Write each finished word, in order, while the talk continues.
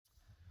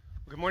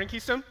Good morning,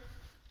 Keystone.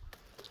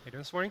 How you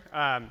doing this morning?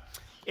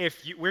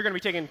 We're going to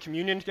be taking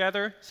communion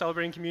together,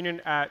 celebrating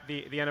communion at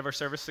the end of our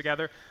service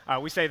together.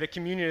 We say that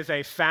communion is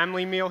a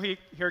family meal here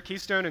at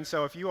Keystone, and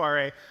so if you are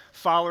a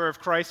follower of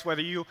Christ,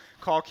 whether you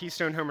call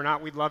Keystone home or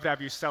not, we'd love to have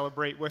you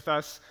celebrate with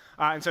us.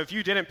 And so if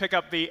you didn't pick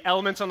up the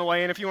elements on the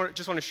way in, if you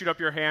just want to shoot up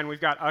your hand,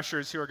 we've got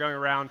ushers who are going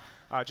around.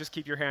 Just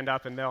keep your hand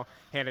up, and they'll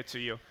hand it to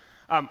you.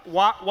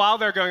 While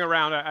they're going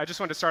around, I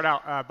just want to start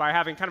out by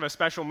having kind of a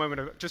special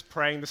moment of just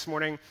praying this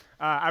morning.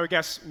 I would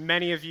guess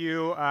many of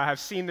you have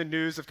seen the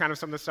news of kind of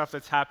some of the stuff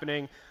that's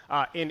happening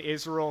in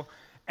Israel,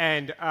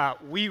 and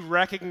we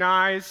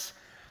recognize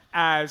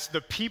as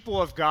the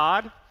people of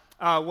God,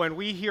 when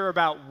we hear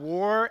about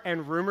war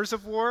and rumors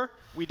of war,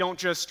 we don't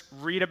just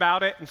read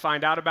about it and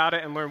find out about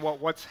it and learn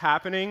what's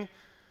happening,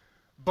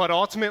 but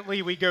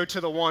ultimately we go to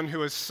the one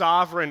who is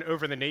sovereign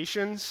over the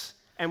nations,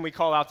 and we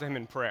call out to him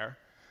in prayer.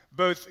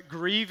 Both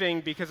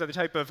grieving because of the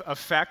type of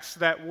effects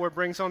that war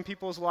brings on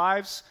people's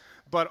lives,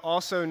 but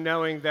also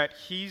knowing that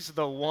he's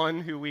the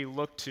one who we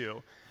look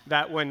to,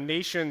 that when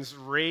nations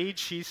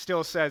rage, he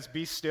still says,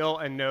 "Be still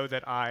and know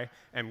that I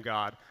am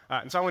God."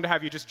 And so I wanted to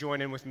have you just join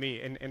in with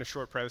me in a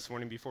short prayer this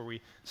morning before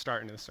we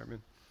start into the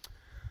sermon.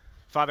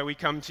 Father, we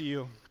come to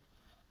you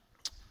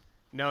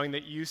knowing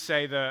that you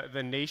say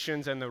the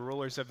nations and the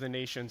rulers of the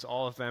nations,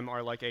 all of them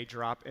are like a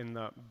drop in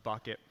the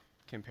bucket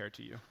compared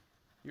to you.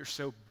 You're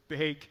so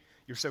big.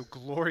 You're so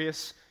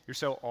glorious. You're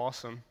so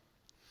awesome.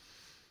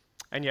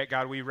 And yet,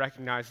 God, we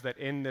recognize that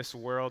in this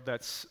world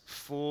that's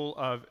full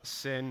of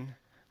sin,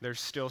 there's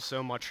still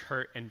so much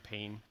hurt and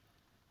pain.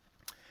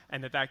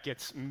 And that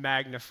gets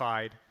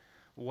magnified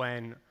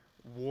when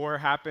war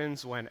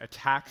happens, when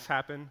attacks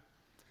happen,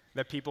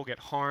 that people get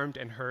harmed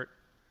and hurt.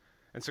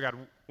 And so, God,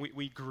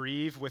 we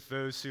grieve with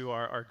those who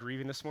are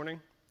grieving this morning.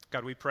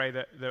 God, we pray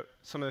that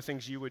some of the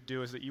things you would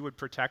do is that you would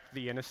protect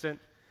the innocent,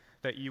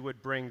 that you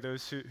would bring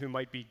those who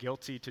might be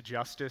guilty to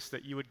justice,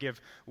 that you would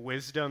give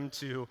wisdom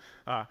to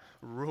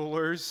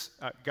rulers,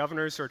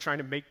 governors who are trying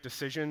to make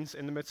decisions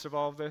in the midst of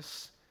all of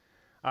this.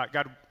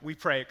 God, we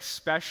pray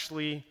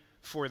especially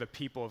for the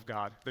people of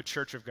God, the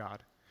church of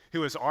God,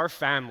 who is our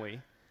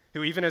family,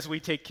 who even as we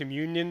take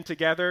communion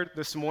together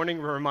this morning,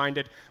 we're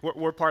reminded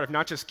we're part of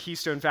not just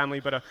Keystone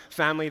family, but a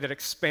family that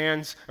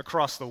expands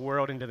across the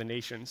world into the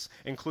nations,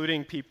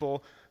 including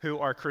people who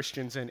are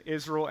Christians in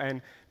Israel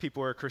and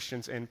people who are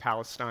Christians in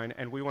Palestine.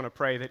 And we want to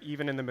pray that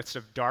even in the midst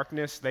of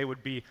darkness, they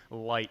would be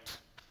light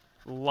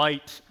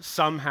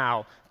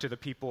somehow to the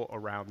people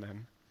around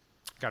them.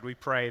 God, we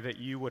pray that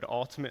you would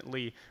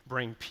ultimately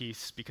bring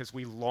peace because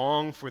we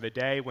long for the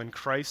day when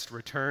Christ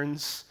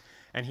returns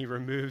and he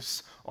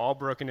removes all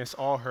brokenness,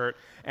 all hurt,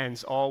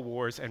 ends all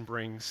wars, and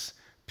brings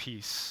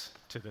peace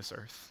to this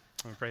earth.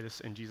 I pray this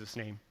in Jesus'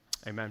 name.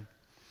 Amen.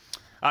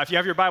 If you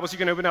have your Bibles, you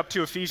can open up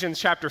to Ephesians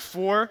chapter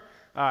 4.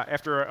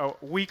 After a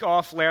week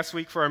off last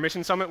week for our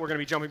mission summit, we're going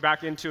to be jumping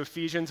back into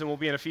Ephesians, and we'll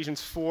be in Ephesians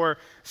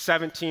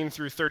 4:17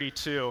 through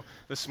 32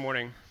 this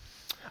morning.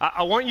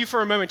 I want you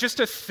for a moment just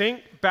to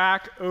think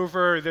back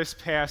over this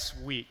past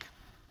week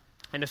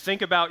and to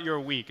think about your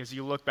week as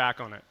you look back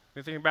on it.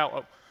 To think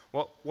about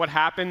what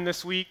happened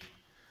this week,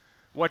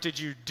 what did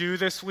you do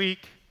this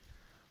week,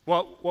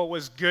 what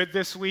was good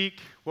this week,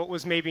 what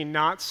was maybe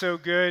not so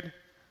good.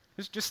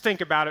 Just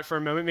think about it for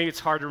a moment. Maybe it's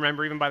hard to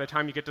remember even by the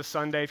time you get to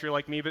Sunday if you're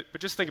like me, but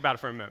just think about it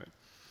for a moment.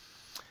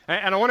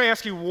 And I want to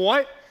ask you,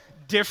 what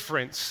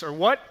difference or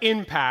what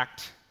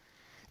impact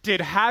did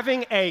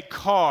having a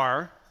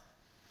car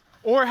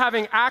or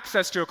having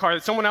access to a car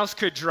that someone else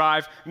could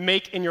drive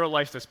make in your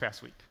life this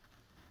past week?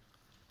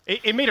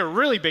 It made a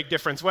really big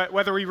difference,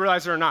 whether we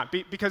realize it or not,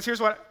 because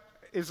here's what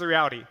is the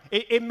reality.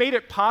 It made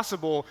it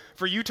possible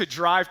for you to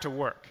drive to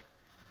work.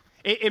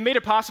 It made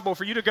it possible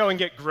for you to go and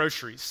get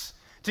groceries,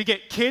 to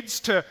get kids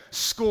to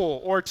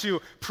school or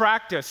to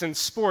practice in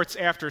sports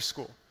after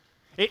school.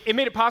 It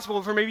made it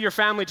possible for maybe your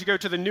family to go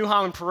to the New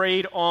Holland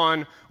Parade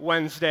on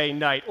Wednesday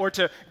night or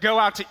to go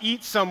out to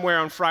eat somewhere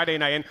on Friday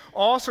night and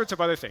all sorts of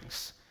other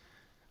things.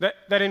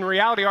 That in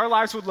reality, our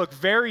lives would look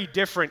very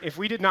different if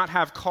we did not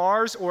have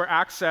cars or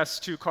access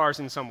to cars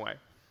in some way.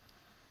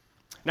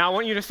 Now, I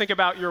want you to think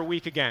about your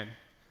week again,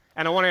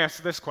 and I want to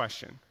ask this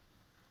question.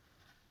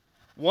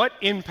 What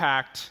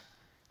impact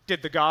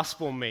did the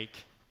gospel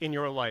make in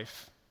your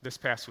life this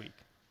past week?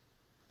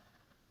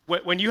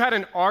 When you had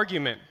an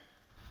argument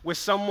with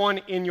someone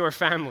in your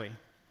family,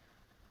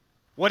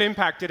 what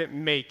impact did it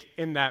make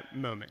in that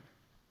moment?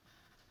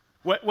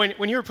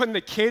 When you were putting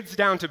the kids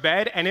down to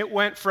bed and it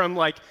went from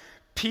like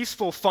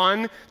peaceful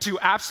fun to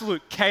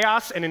absolute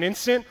chaos in an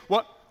instant,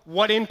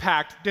 what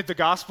impact did the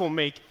gospel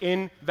make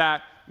in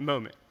that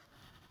moment?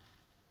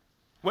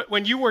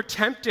 When you were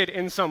tempted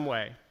in some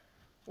way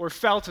or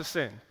fell to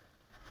sin,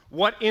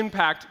 what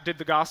impact did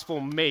the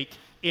gospel make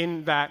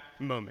in that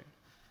moment?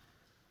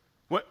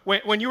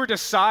 When you were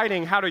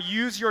deciding how to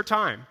use your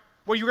time,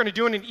 what you were going to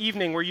do in an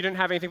evening where you didn't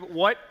have anything,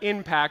 what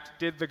impact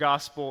did the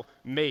gospel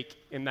make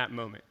in that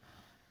moment?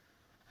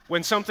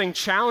 When something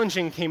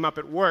challenging came up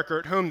at work or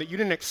at home that you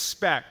didn't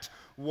expect,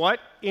 what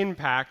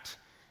impact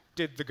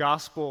did the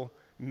gospel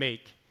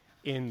make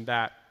in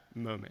that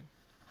moment?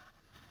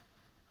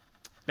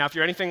 Now, if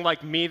you're anything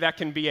like me, that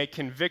can be a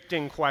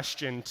convicting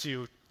question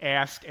to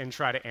ask and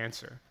try to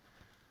answer,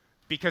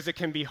 because it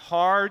can be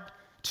hard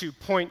to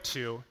point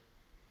to,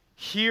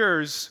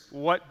 here's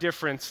what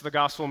difference the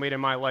gospel made in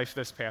my life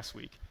this past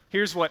week.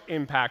 Here's what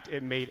impact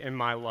it made in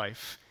my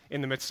life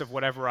in the midst of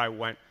whatever I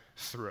went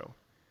through.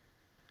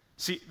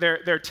 See,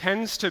 there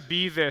tends to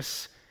be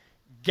this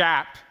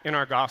gap in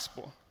our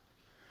gospel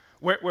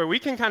where we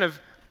can kind of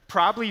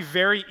probably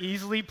very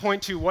easily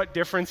point to what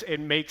difference it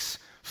makes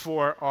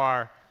for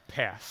our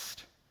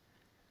past.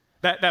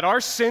 That our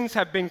sins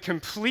have been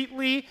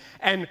completely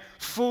and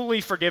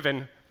fully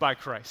forgiven by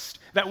Christ.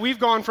 That we've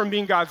gone from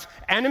being God's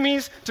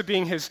enemies to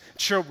being his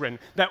children.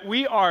 That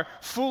we are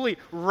fully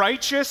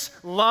righteous,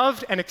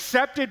 loved, and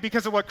accepted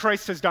because of what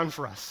Christ has done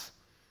for us.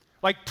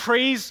 Like,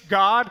 praise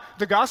God,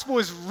 the gospel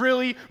is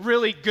really,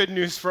 really good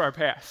news for our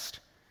past.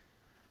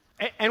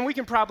 And we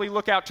can probably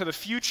look out to the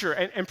future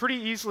and pretty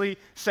easily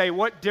say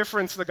what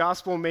difference the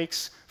gospel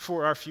makes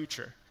for our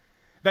future.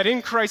 That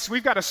in Christ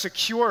we've got a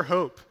secure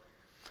hope.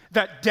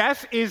 That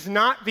death is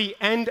not the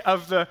end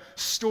of the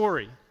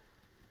story,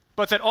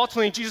 but that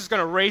ultimately Jesus is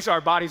going to raise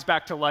our bodies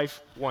back to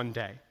life one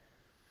day.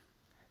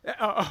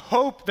 A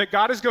hope that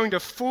God is going to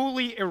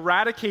fully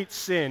eradicate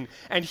sin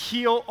and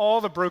heal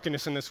all the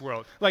brokenness in this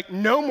world. Like,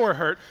 no more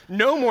hurt,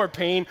 no more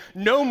pain,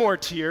 no more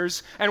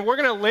tears, and we're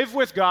going to live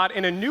with God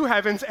in a new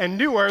heavens and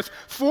new earth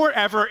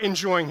forever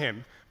enjoying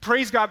him.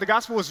 Praise God, the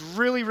gospel is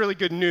really, really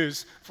good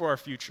news for our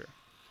future.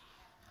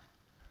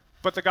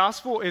 But the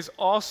gospel is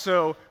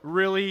also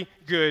really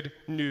good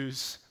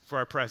news for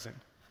our present.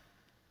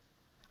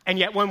 And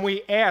yet when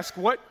we ask,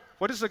 what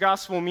does the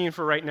gospel mean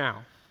for right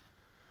now?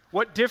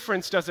 What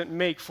difference does it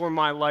make for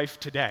my life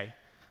today,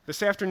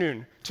 this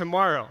afternoon,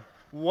 tomorrow?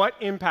 What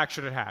impact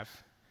should it have?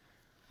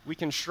 We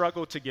can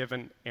struggle to give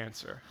an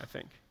answer, I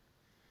think.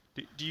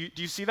 Do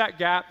you see that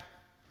gap?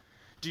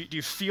 Do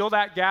you feel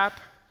that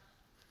gap?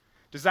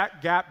 Does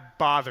that gap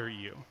bother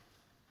you?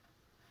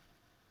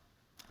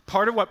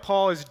 Part of what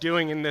Paul is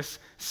doing in this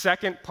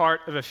second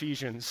part of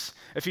Ephesians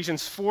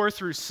 4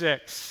 through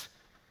 6,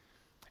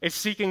 is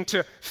seeking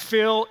to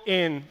fill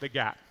in the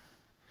gap,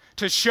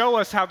 to show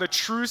us how the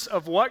truths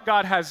of what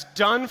God has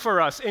done for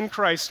us in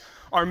Christ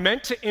are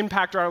meant to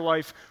impact our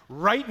life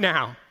right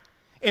now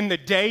in the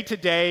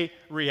day-to-day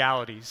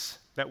realities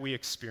that we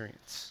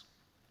experience.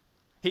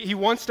 He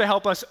wants to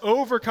help us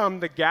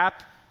overcome the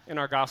gap in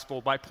our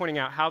gospel by pointing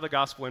out how the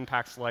gospel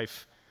impacts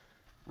life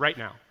right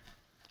now,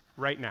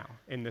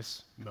 in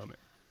this moment.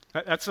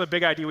 That's the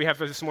big idea we have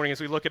for this morning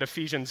as we look at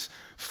Ephesians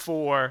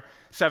 4,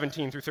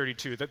 17 through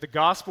 32, that the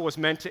gospel was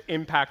meant to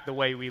impact the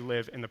way we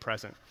live in the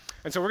present.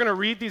 And so we're going to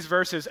read these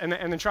verses and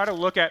then try to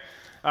look at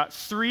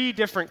three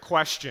different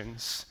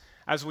questions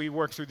as we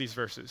work through these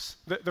verses.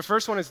 The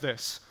first one is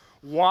this: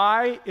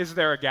 why is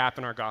there a gap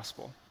in our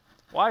gospel?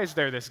 Why is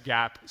there this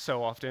gap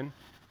so often?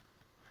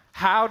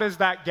 How does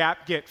that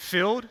gap get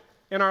filled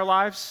in our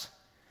lives?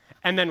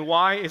 And then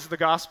why is the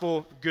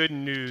gospel good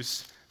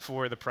news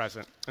for the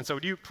present? And so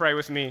would you pray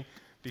with me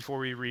before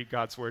we read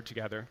God's word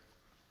together?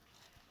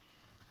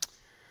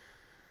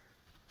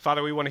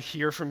 Father, we want to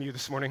hear from you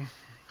this morning.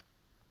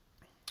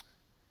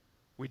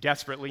 We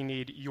desperately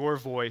need your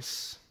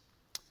voice,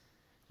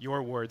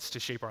 your words to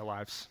shape our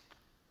lives.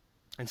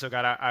 And so,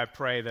 God, I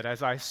pray that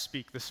as I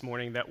speak this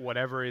morning, that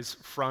whatever is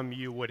from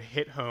you would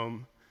hit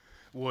home,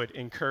 would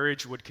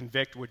encourage, would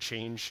convict, would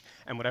change,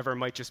 and whatever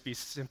might just be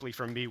simply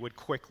from me would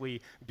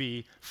quickly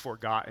be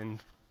forgotten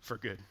for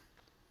good.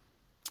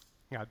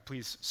 God,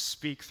 please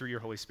speak through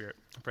your Holy Spirit.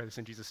 I pray this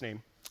in Jesus'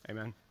 name.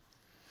 Amen.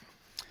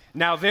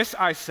 Now this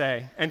I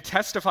say, and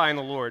testify in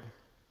the Lord,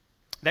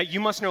 that you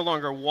must no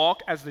longer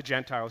walk as the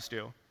Gentiles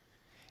do,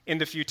 in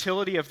the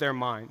futility of their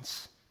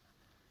minds.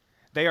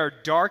 They are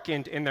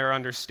darkened in their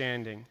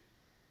understanding,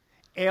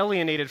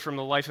 alienated from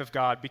the life of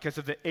God because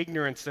of the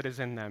ignorance that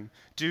is in them,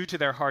 due to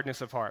their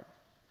hardness of heart.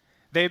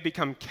 They have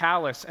become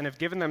callous and have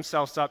given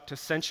themselves up to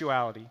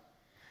sensuality,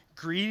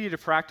 greedy to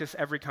practice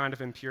every kind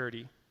of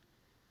impurity.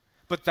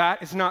 But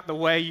that is not the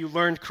way you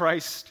learned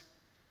Christ,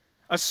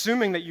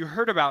 assuming that you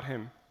heard about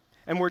him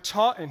and were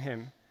taught in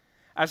him,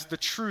 as the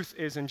truth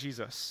is in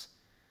Jesus.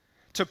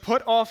 To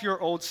put off your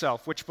old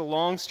self, which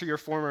belongs to your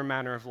former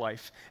manner of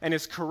life and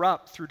is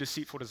corrupt through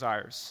deceitful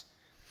desires,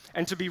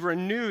 and to be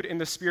renewed in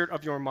the spirit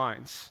of your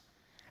minds,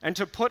 and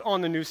to put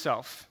on the new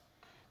self,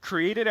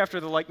 created after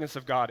the likeness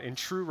of God in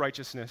true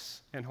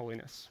righteousness and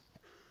holiness.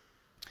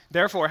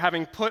 Therefore,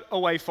 having put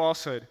away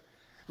falsehood,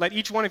 let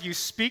each one of you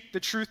speak the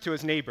truth to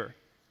his neighbor,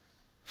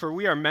 for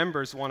we are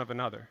members one of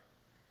another.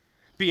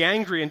 Be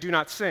angry and do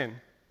not sin.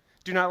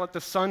 Do not let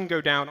the sun go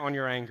down on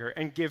your anger,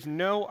 and give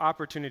no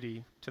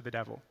opportunity to the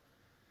devil.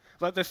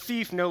 Let the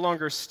thief no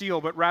longer steal,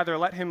 but rather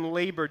let him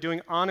labor,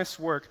 doing honest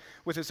work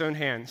with his own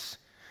hands,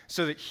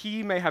 so that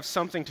he may have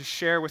something to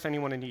share with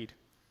anyone in need.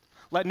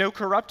 Let no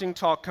corrupting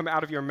talk come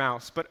out of your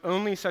mouths, but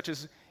only such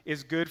as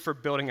is good for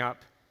building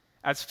up,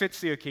 as fits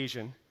the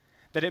occasion,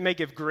 that it may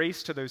give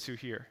grace to those who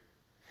hear.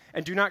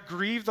 And do not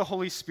grieve the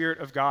Holy Spirit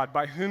of God,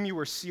 by whom you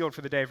were sealed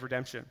for the day of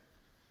redemption.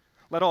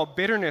 Let all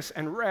bitterness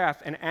and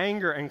wrath and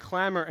anger and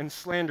clamor and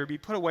slander be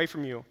put away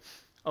from you,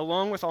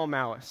 along with all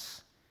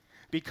malice.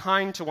 Be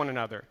kind to one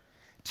another,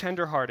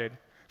 tender-hearted,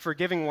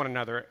 forgiving one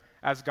another,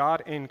 as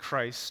God in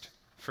Christ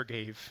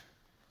forgave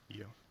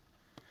you.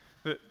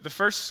 The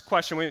first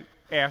question we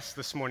asked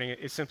this morning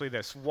is simply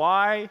this: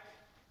 why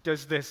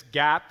does this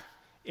gap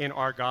in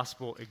our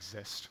gospel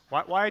exist?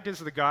 Why does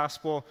the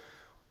gospel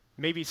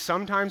maybe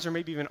sometimes or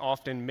maybe even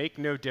often make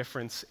no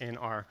difference in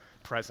our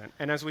present?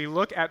 And as we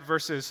look at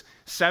verses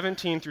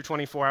 17 through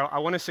 24, I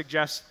want to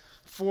suggest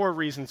 4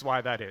 reasons why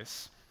that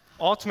is.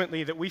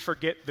 Ultimately, that we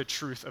forget the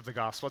truth of the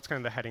gospel. That's kind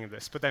of the heading of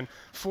this. But then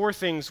 4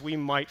 things we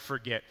might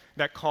forget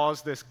that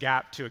cause this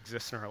gap to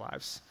exist in our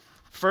lives.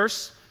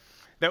 First,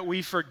 that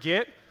we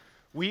forget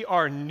we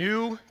are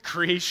new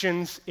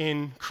creations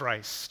in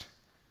Christ.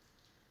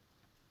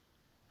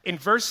 In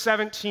verse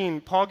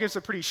 17, Paul gives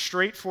a pretty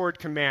straightforward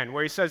command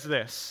where he says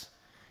this: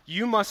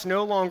 you must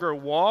no longer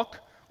walk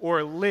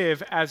or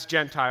live as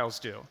Gentiles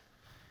do.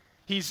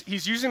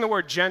 He's using the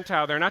word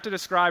Gentile there not to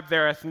describe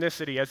their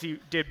ethnicity as he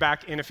did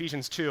back in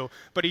Ephesians 2,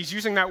 but he's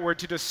using that word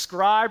to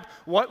describe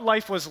what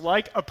life was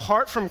like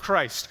apart from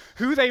Christ,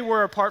 who they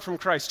were apart from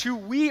Christ, who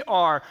we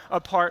are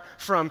apart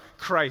from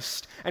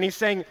Christ. And he's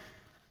saying,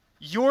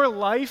 your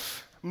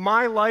life,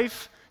 my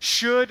life,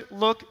 should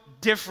look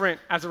different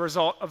as a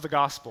result of the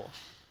gospel.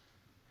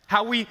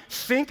 How we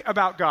think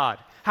about God,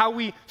 how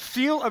we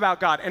feel about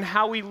God, and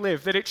how we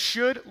live, that it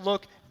should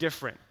look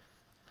different.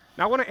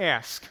 Now I want to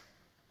ask,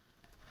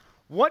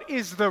 what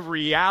is the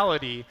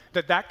reality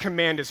that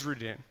command is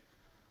rooted in?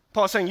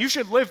 Paul's saying you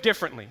should live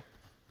differently.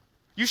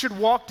 You should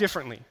walk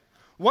differently.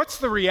 What's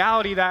the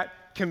reality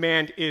that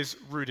command is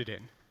rooted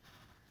in?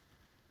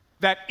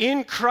 That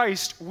in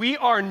Christ, we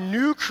are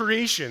new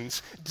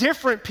creations,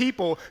 different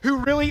people who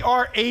really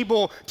are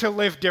able to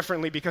live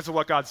differently because of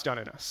what God's done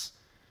in us.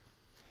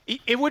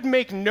 It would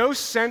make no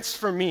sense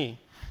for me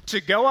to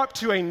go up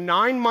to a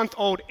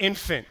 9-month-old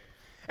infant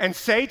and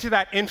say to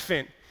that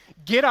infant,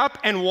 get up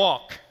and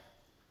walk.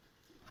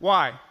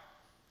 Why?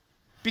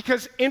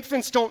 Because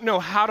infants don't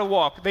know how to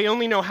walk. They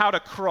only know how to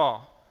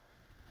crawl.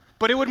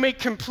 But it would make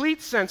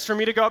complete sense for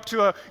me to go up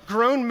to a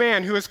grown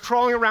man who is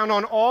crawling around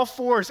on all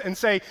 4s and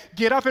say,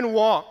 get up and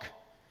walk.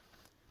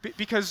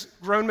 Because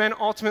grown men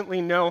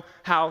ultimately know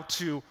how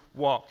to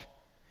walk.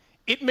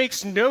 It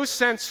makes no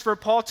sense for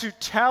Paul to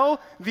tell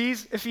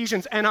these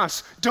Ephesians and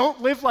us,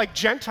 don't live like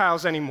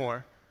Gentiles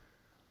anymore,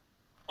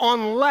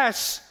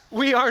 unless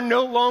we are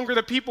no longer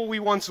the people we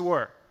once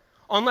were.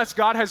 Unless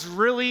God has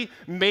really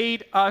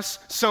made us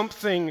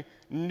something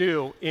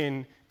new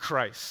in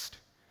Christ.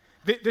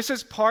 This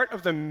is part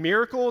of the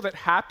miracle that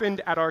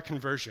happened at our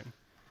conversion.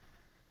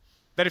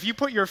 That if you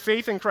put your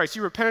faith in Christ,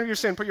 you repent of your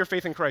sin, put your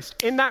faith in Christ,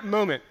 in that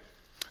moment,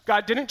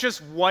 God didn't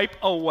just wipe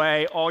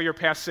away all your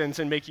past sins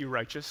and make you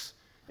righteous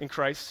in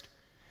Christ.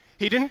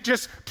 He didn't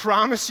just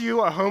promise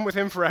you a home with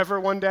him forever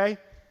one day.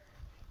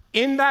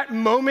 In that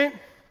moment,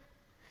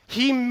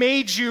 he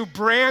made you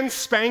brand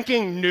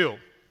spanking new.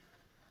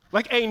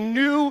 Like a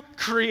new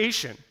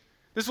creation.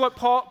 This is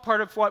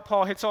part of what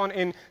Paul hits on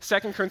in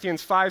 2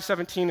 Corinthians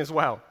 5:17 as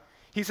well.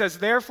 He says,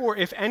 therefore,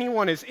 if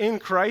anyone is in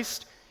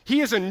Christ,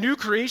 he is a new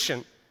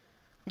creation.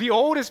 The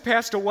old has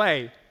passed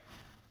away.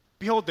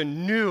 Behold, the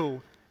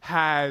new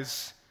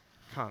has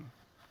come.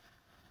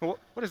 Well,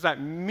 what does that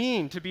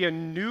mean to be a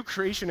new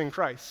creation in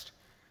Christ?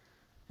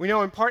 We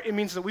know in part it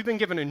means that we've been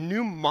given a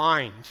new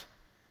mind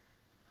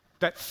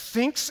that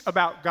thinks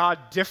about God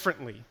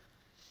differently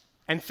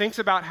and thinks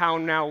about how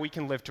now we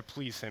can live to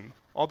please him,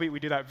 albeit we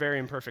do that very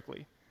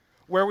imperfectly.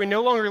 Where we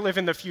no longer live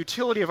in the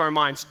futility of our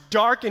minds,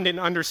 darkened in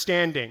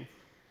understanding,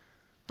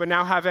 but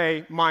now have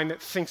a mind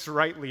that thinks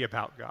rightly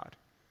about God.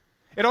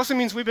 It also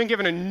means we've been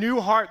given a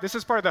new heart. This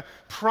is part of the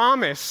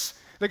promise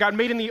that God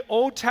made in the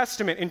Old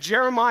Testament, in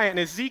Jeremiah and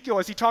Ezekiel,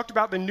 as he talked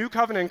about the new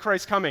covenant in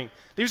Christ coming.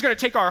 That he was going to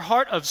take our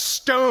heart of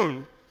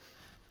stone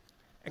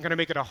and going to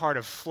make it a heart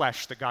of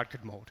flesh that God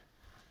could mold.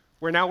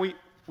 Where now we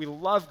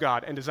love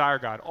God and desire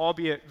God,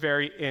 albeit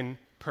very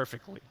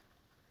imperfectly.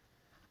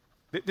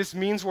 This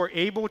means we're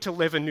able to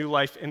live a new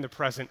life in the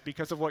present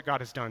because of what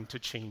God has done to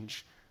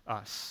change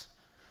us.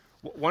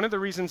 One of the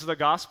reasons the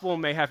gospel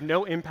may have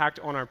no impact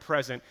on our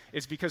present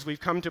is because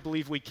we've come to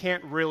believe we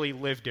can't really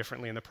live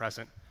differently in the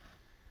present.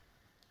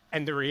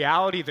 And the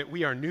reality that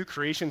we are new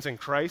creations in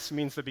Christ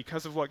means that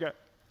because of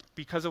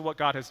what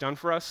God has done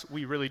for us,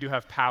 we really do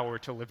have power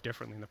to live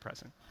differently in the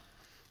present.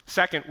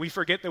 Second, we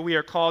forget that we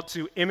are called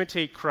to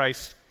imitate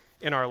Christ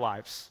in our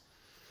lives.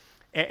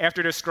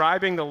 After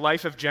describing the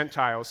life of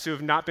Gentiles who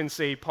have not been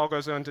saved, Paul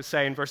goes on to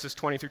say in verses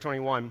 20 through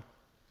 21,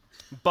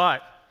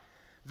 but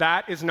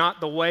that is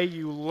not the way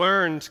you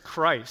learned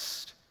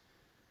Christ,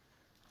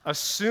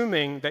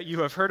 assuming that you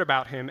have heard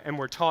about him and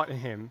were taught in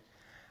him,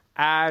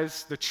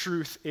 as the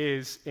truth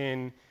is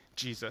in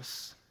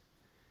Jesus.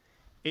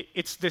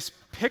 It's this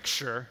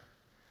picture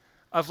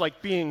of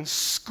like being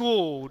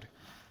schooled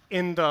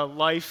in the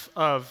life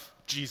of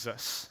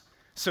Jesus,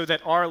 so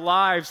that our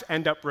lives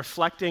end up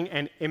reflecting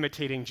and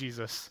imitating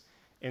Jesus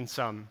in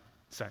some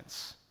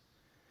sense.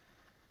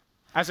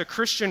 As a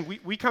Christian,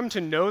 we come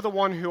to know the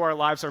one who our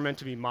lives are meant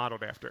to be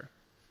modeled after.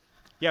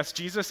 Yes,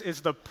 Jesus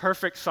is the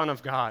perfect Son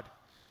of God,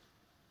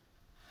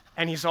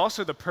 and he's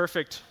also the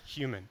perfect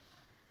human.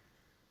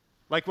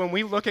 Like when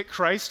we look at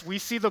Christ, we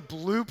see the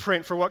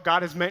blueprint for what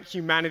God has meant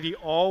humanity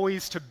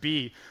always to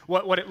be,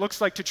 what it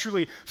looks like to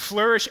truly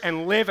flourish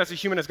and live as a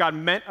human as God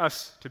meant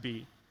us to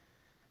be.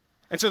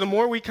 And so the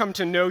more we come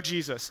to know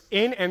Jesus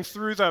in and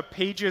through the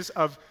pages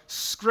of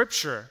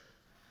Scripture,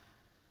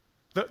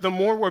 the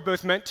more we're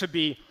both meant to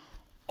be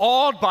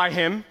awed by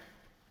him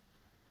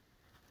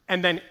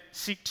and then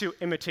seek to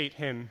imitate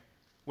him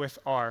with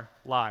our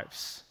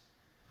lives.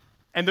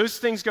 And those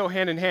things go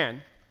hand in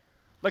hand.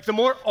 Like the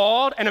more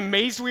awed and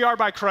amazed we are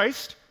by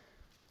Christ,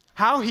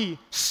 how he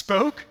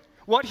spoke,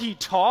 what he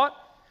taught,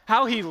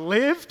 how he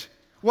lived,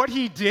 what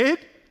he did,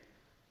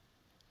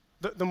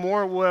 the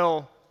more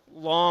we'll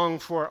long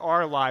for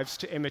our lives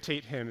to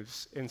imitate him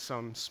in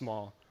some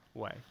small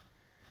way.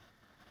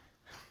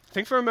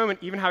 Think for a moment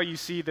even how you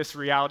see this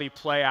reality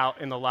play out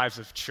in the lives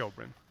of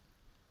children.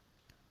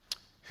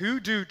 Who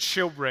do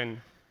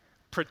children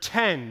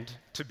pretend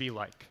to be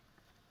like?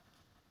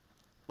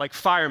 Like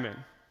firemen,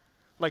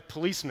 like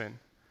policemen,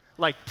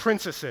 like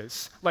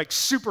princesses, like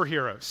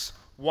superheroes.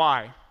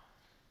 Why?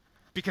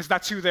 Because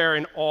that's who they're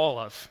in awe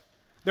of.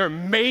 They're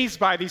amazed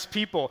by these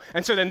people.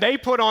 And so then they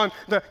put on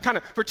the kind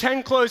of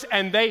pretend clothes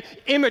and they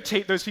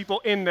imitate those people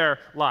in their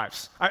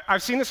lives.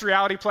 I've seen this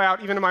reality play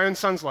out even in my own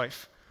son's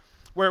life,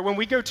 where when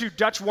we go to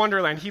Dutch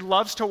Wonderland, he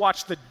loves to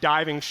watch the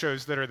diving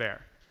shows that are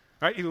there.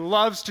 Right?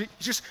 He's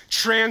just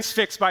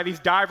transfixed by these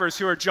divers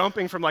who are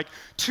jumping from like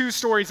 2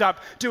 stories up,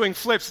 doing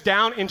flips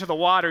down into the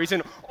water. He's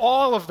in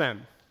all of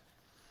them.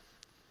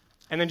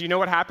 And then do you know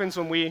what happens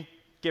when we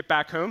get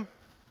back home?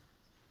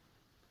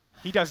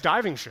 He does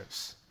diving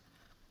shows.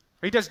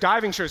 He does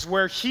diving shows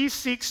where he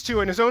seeks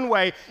to, in his own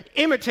way,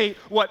 imitate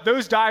what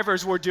those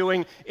divers were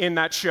doing in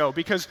that show.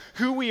 Because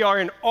who we are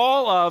in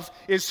all of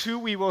is who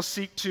we will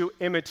seek to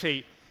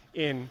imitate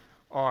in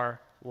our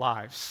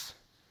lives.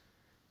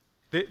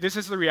 This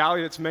is the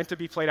reality that's meant to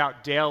be played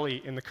out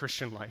daily in the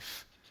Christian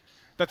life.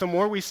 That the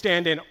more we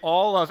stand in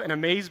awe of and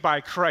amazed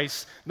by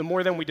Christ, the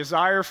more then we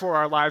desire for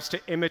our lives to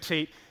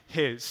imitate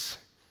his.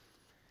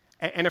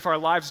 And if our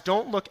lives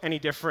don't look any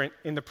different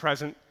in the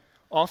present,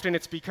 often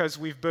it's because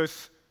we've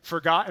both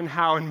forgotten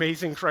how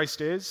amazing Christ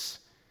is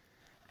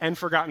and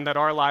forgotten that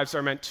our lives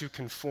are meant to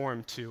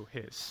conform to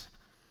his.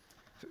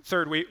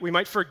 Third, we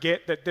might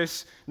forget that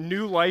this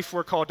new life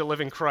we're called to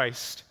live in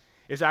Christ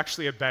is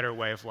actually a better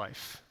way of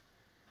life.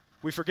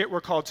 We forget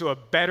we're called to a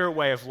better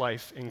way of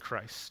life in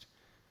Christ.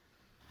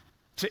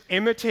 To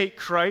imitate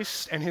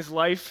Christ and his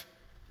life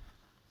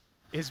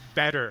is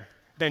better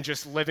than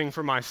just living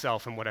for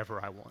myself and whatever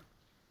I want.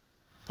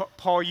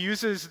 Paul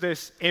uses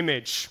this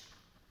image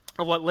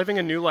of what living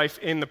a new life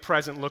in the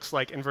present looks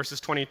like in verses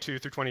 22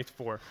 through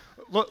 24.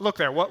 Look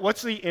there.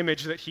 What's the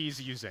image that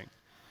he's using?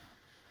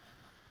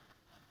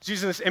 He's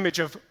using this image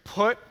of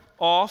put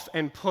off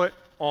and put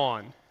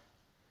on,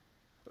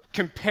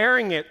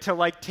 comparing it to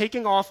like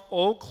taking off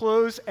old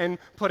clothes and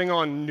putting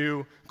on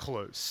new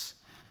clothes.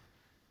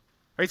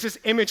 Right? It's this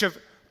image of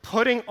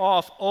putting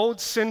off old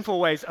sinful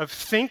ways of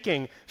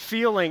thinking,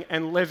 feeling,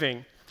 and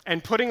living,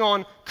 and putting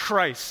on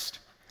Christ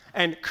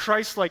and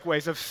Christ-like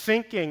ways of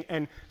thinking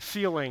and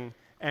feeling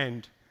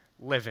and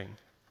living.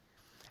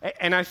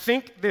 And I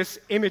think this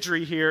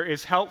imagery here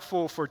is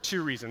helpful for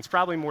 2 reasons,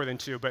 probably more than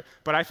 2, but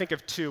I think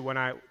of 2 when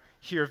I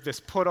hear of this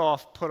put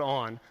off, put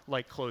on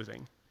like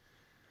clothing.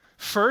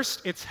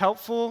 First, it's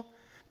helpful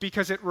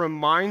because it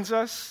reminds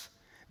us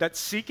that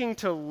seeking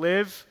to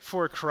live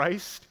for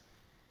Christ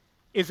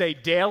is a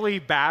daily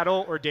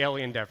battle or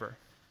daily endeavor.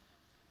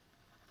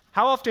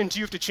 How often do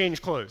you have to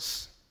change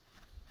clothes?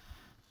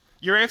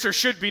 Your answer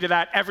should be to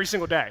that every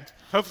single day.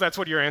 Hopefully that's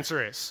what your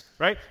answer is,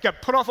 right? You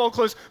got to put off old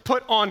clothes,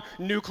 put on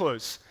new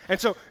clothes. And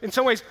so in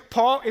some ways,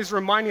 Paul is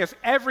reminding us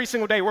every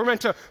single day we're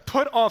meant to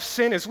put off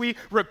sin as we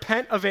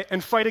repent of it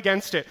and fight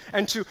against it,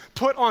 and to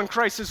put on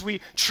Christ as we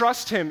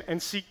trust him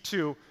and seek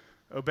to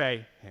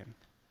obey him.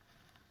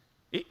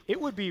 It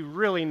would be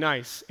really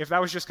nice if that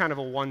was just kind of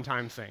a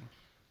one-time thing,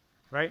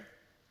 right?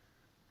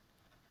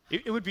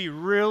 It would be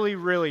really,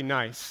 really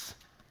nice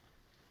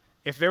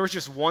if there was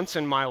just once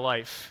in my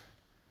life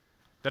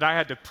that I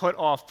had to put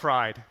off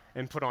pride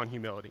and put on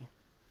humility.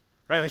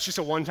 Right? It's just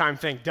a one-time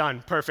thing.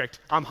 Done. Perfect.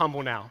 I'm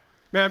humble now.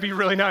 Man, that'd be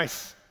really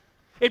nice.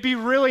 It'd be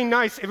really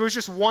nice if it was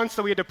just once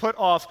that we had to put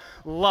off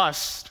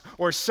lust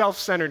or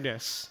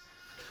self-centeredness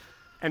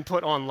and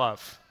put on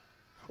love.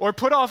 Or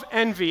put off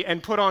envy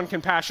and put on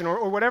compassion,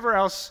 or whatever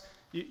else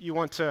you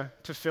want to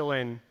fill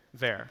in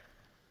there.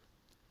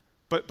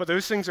 But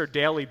those things are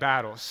daily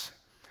battles.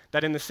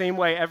 That in the same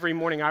way, every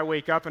morning I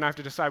wake up and I have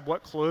to decide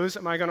what clothes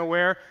am I going to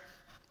wear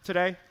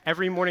today.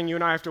 Every morning you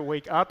and I have to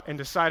wake up and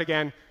decide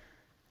again,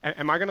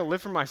 am I going to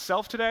live for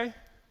myself today?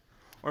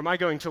 Or am I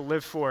going to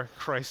live for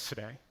Christ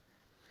today?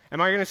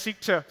 Am I going to seek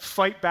to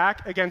fight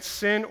back against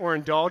sin or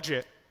indulge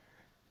it?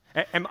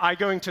 Am I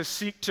going to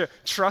seek to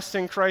trust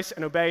in Christ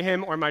and obey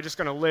him? Or am I just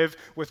going to live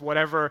with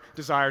whatever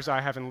desires I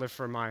have and live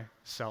for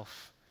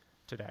myself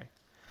today?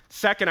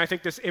 Second, I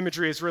think this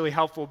imagery is really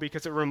helpful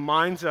because it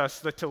reminds us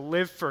that to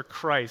live for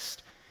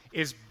Christ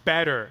is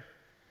better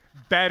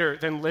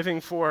than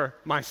living for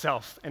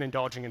myself and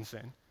indulging in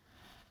sin.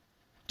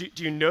 Do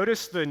you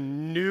notice the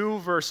new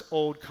versus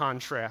old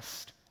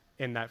contrast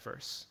in that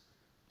verse?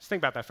 Just think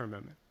about that for a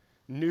moment.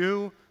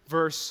 New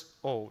versus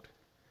old.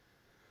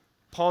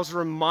 Paul's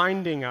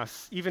reminding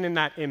us, even in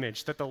that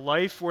image, that the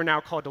life we're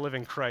now called to live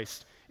in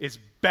Christ is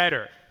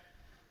better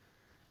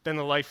than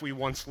the life we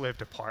once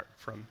lived apart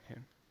from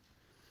him.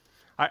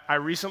 I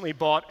recently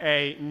bought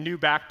a new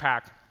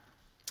backpack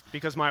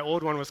because my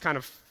old one was kind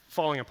of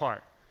falling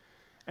apart.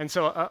 And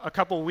so a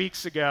couple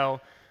weeks ago,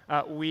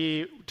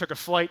 we took a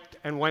flight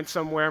and went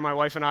somewhere, my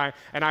wife and I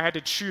had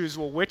to choose,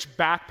 well, which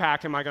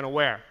backpack am I going to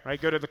wear?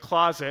 Right? Go to the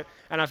closet,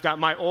 and I've got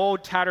my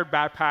old tattered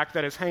backpack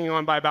that is hanging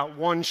on by about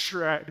one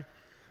thread,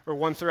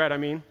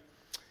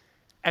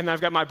 and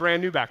I've got my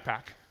brand new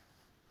backpack.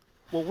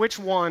 Well, which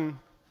one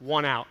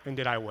won out and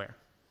did I wear?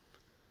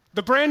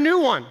 The brand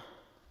new one.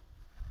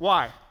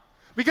 Why?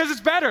 Because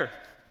it's better.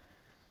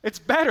 It's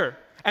better.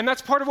 And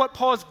that's part of what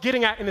Paul is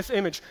getting at in this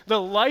image.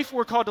 The life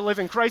we're called to live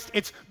in Christ,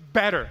 it's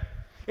better.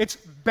 It's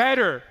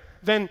better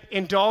than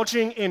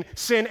indulging in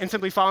sin and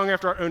simply following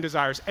after our own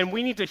desires. And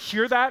we need to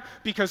hear that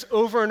because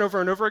over and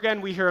over and over again,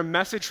 we hear a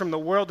message from the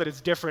world that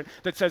is different,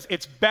 that says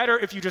it's better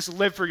if you just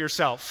live for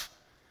yourself.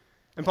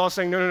 And Paul's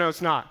saying, no,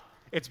 it's not.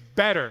 It's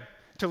better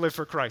to live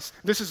for Christ.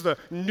 This is the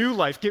new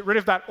life. Get rid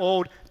of that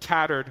old,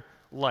 tattered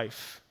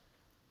life.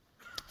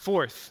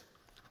 Fourth,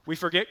 we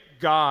forget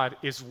God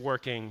is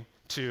working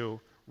to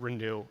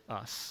renew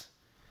us.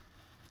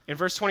 In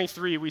verse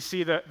 23, we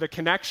see the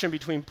connection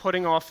between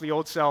putting off the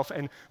old self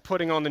and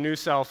putting on the new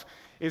self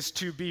is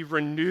to be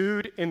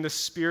renewed in the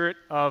spirit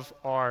of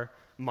our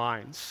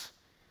minds.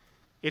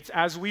 It's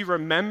as we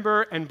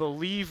remember and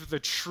believe the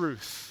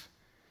truth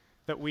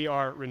that we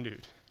are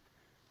renewed.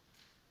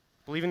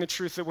 Believing the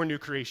truth that we're new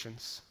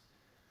creations.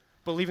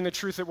 Believing the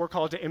truth that we're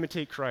called to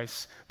imitate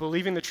Christ.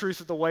 Believing the truth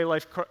that the way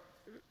life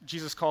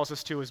Jesus calls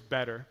us to is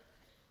better.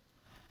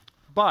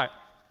 But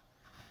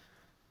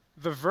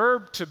the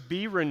verb to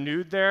be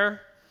renewed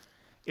there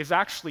is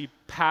actually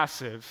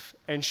passive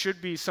and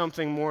should be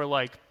something more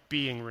like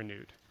being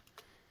renewed.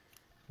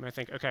 And I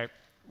think, okay,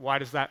 why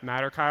does that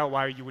matter, Kyle?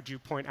 Why would you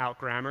point out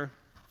grammar?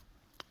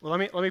 Well,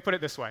 let me put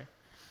it this way.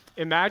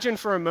 Imagine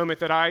for a moment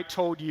that I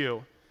told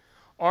you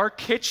our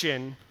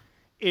kitchen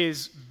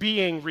is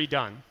being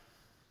redone.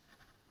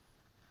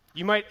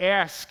 You might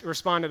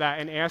respond to that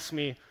and ask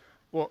me,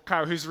 well,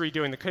 Kyle, who's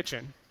redoing the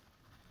kitchen?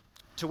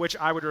 To which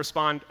I would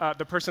respond,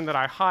 the person that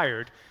I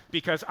hired,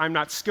 because I'm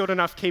not skilled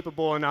enough,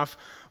 capable enough,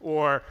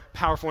 or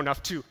powerful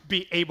enough to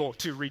be able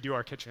to redo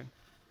our kitchen.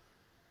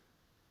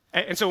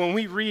 And so when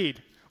we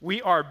read,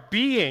 we are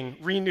being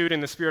renewed in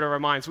the spirit of our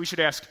minds, we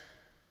should ask,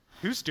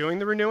 who's doing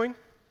the renewing?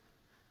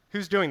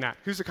 Who's doing that?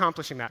 Who's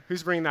accomplishing that?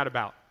 Who's bringing that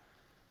about?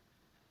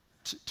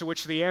 To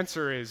which the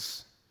answer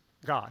is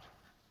God.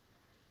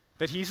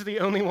 That he's the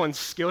only one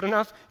skilled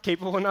enough,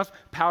 capable enough,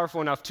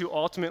 powerful enough to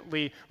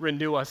ultimately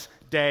renew us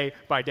day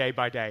by day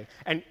by day.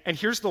 And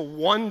here's the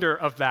wonder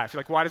of that. If you're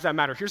like, why does that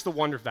matter? Here's the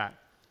wonder of that.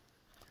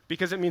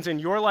 Because it means in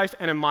your life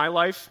and in my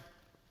life,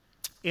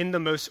 in the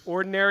most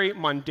ordinary,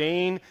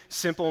 mundane,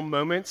 simple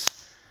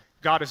moments,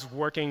 God is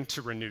working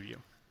to renew you.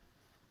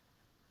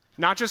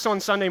 Not just on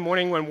Sunday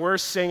morning when we're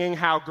singing,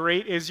 how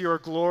great is your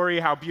glory,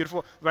 how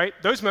beautiful, right?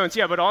 Those moments,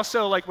 yeah, but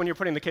also like when you're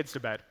putting the kids to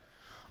bed.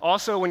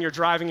 Also when you're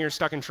driving and you're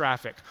stuck in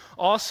traffic.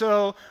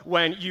 Also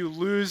when you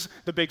lose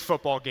the big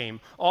football game.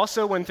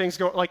 Also when things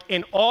go, like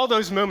in all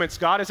those moments,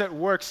 God is at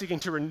work seeking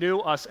to renew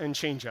us and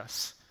change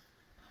us.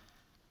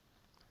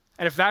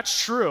 And if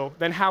that's true,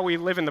 then how we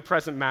live in the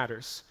present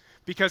matters.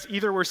 Because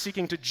either we're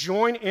seeking to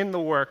join in the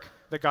work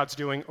that God's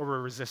doing or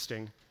we're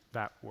resisting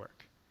that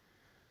work.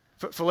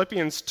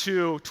 Philippians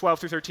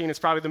 2:12-13 is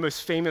probably the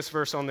most famous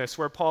verse on this,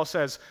 where Paul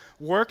says,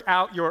 work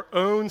out your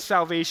own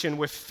salvation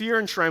with fear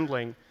and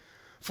trembling,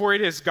 for it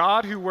is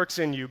God who works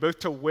in you, both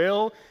to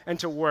will and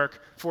to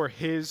work for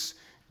his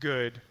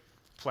good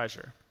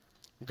pleasure.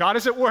 God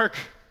is at work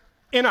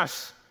in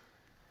us.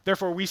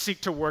 Therefore, we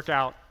seek to work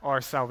out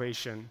our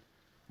salvation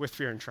with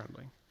fear and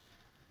trembling.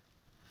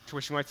 To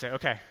which you might say,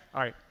 okay,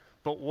 all right,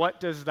 but what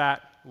does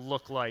that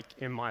look like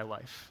in my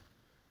life?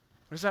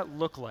 What does that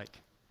look like?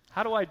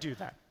 How do I do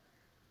that?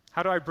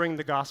 How do I bring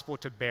the gospel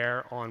to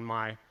bear on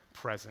my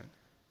present?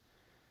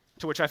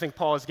 To which I think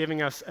Paul is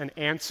giving us an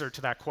answer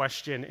to that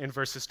question in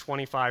verses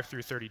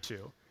 25-32,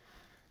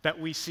 that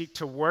we seek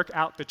to work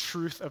out the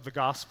truth of the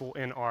gospel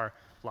in our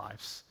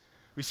lives.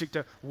 We seek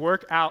to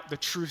work out the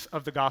truth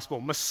of the gospel,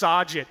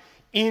 massage it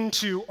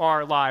into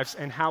our lives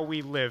and how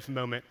we live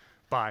moment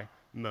by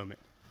moment.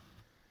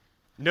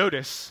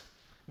 Notice,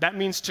 that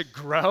means to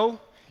grow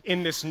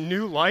in this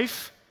new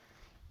life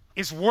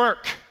is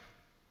work.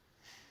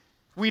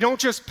 We don't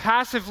just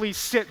passively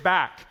sit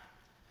back.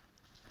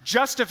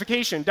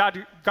 Justification,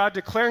 God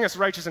declaring us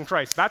righteous in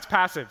Christ, that's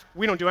passive.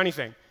 We don't do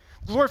anything.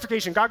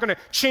 Glorification, God going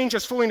to change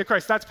us fully into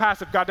Christ, that's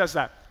passive. God does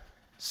that.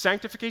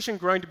 Sanctification,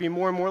 growing to be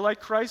more and more like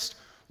Christ,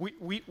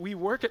 we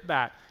work at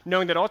that,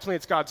 knowing that ultimately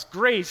it's God's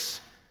grace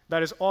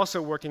that is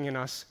also working in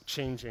us,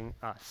 changing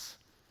us.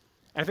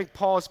 And I think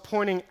Paul is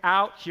pointing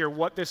out here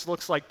what this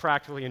looks like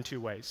practically in two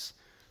ways.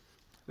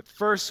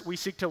 First, we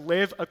seek to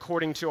live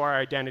according to our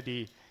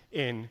identity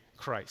in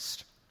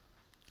Christ.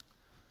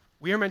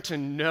 We are meant to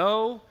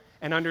know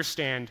and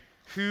understand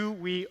who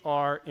we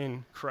are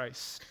in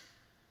Christ.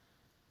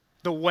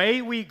 The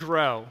way we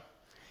grow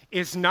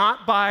is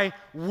not by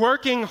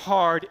working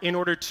hard in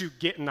order to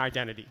get an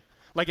identity.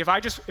 Like if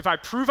I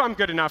prove I'm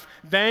good enough,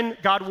 then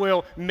God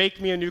will make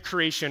me a new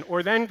creation,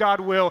 or then God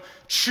will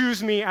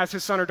choose me as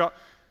his son or daughter.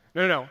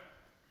 No.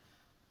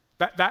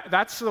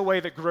 That's the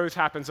way that growth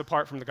happens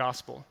apart from the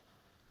gospel,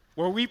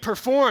 where we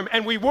perform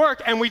and we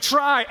work and we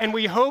try and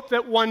we hope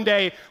that one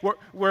day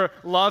we're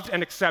loved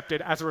and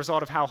accepted as a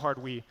result of how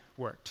hard we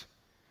worked.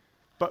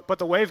 But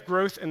the way of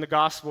growth in the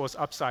gospel is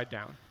upside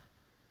down,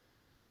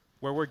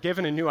 where we're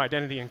given a new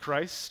identity in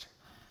Christ,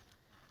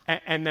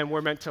 and then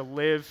we're meant to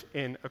live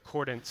in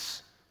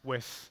accordance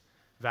with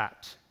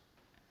that.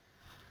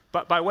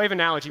 But by way of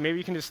analogy, maybe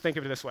you can just think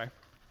of it this way.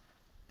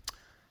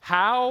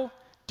 How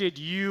did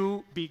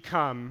you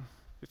become,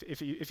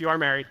 if you are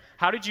married,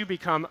 how did you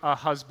become a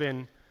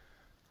husband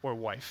or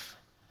wife?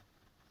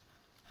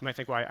 You might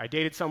think, well, I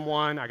dated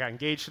someone, I got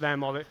engaged to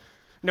them, all that.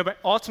 No, but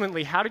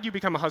ultimately, how did you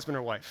become a husband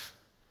or wife?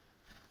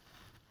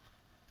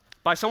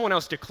 By someone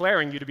else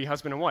declaring you to be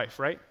husband and wife,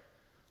 right?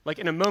 Like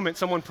in a moment,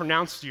 someone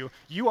pronounced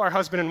you are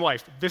husband and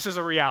wife. This is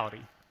a reality.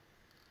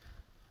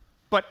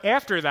 But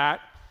after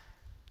that,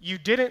 you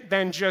didn't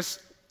then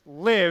just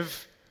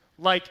live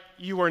like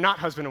you were not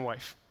husband and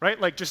wife, right?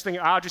 Like just thinking,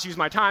 I'll just use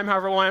my time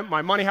however I want,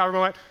 my money however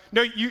I want.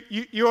 No,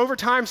 you over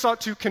time sought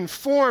to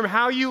conform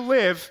how you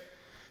live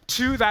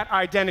to that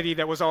identity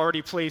that was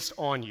already placed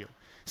on you,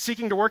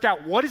 seeking to work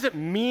out what does it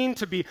mean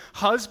to be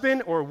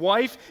husband or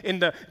wife in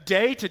the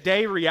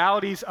day-to-day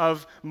realities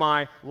of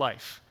my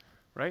life,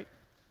 right?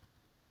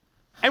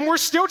 And we're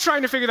still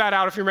trying to figure that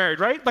out if you're married,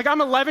 right? Like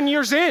I'm 11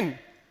 years in.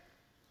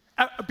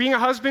 Being a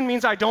husband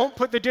means I don't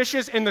put the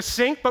dishes in the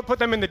sink, but put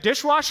them in the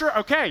dishwasher?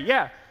 Okay,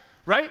 yeah,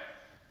 right?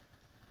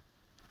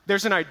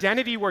 There's an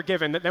identity we're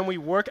given that then we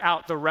work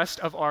out the rest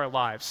of our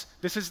lives.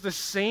 This is the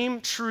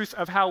same truth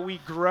of how we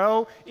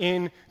grow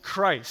in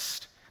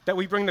Christ, that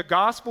we bring the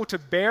gospel to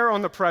bear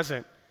on the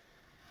present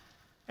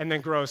and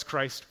then grow as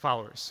Christ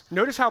followers.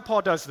 Notice how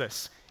Paul does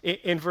this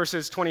in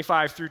verses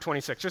 25 through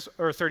 26,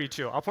 or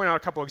 32. I'll point out a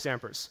couple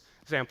examples.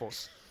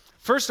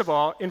 First of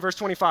all, in verse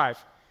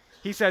 25,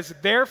 he says,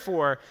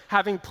 "Therefore,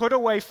 having put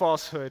away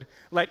falsehood,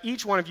 let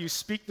each one of you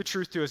speak the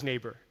truth to his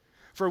neighbor,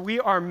 for we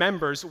are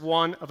members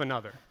one of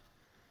another."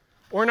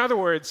 Or in other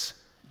words,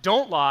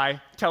 don't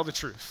lie, tell the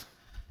truth.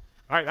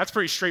 All right, that's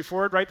pretty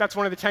straightforward, right? That's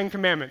one of the 10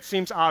 commandments.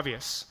 Seems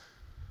obvious.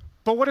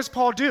 But what does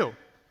Paul do?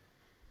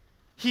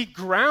 He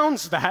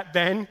grounds that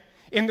then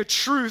in the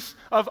truth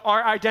of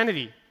our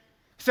identity.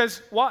 He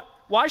says,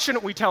 why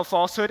shouldn't we tell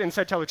falsehood and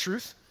instead tell the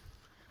truth?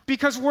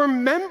 Because we're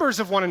members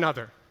of one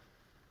another.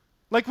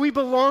 Like we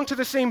belong to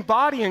the same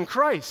body in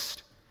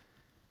Christ.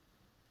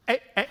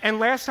 And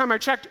last time I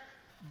checked,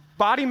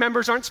 body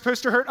members aren't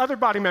supposed to hurt other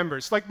body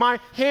members. Like my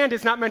hand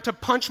is not meant to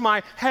punch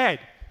my head.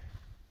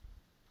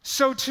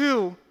 So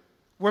too,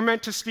 we're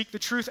meant to speak the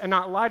truth and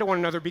not lie to one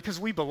another because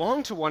we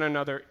belong to one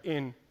another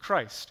in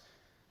Christ.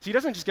 So he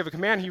doesn't just give a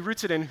command, he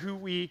roots it in who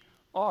we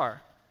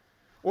are.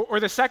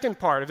 Or the second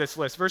part of this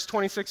list, verse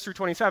 26 through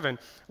 27,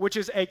 which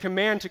is a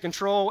command to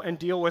control and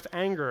deal with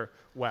anger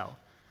well.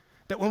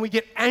 That when we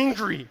get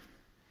angry,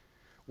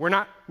 we're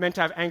not meant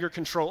to have anger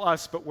control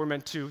us, but we're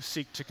meant to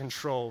seek to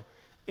control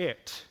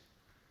it.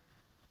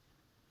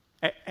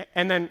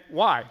 And then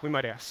why, we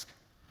might ask?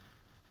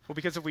 Well,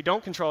 because if we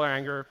don't control our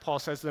anger, Paul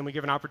says, then we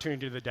give an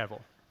opportunity to the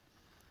devil.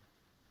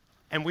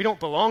 And we don't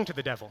belong to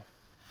the devil.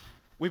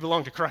 We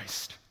belong to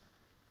Christ.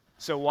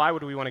 So why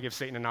would we want to give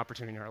Satan an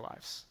opportunity in our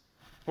lives?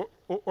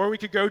 Or we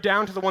could go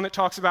down to the one that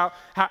talks about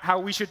how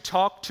we should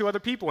talk to other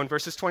people in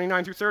verses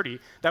 29 through 30,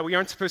 that we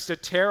aren't supposed to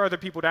tear other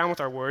people down with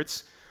our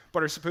words,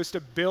 but are supposed to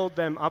build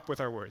them up with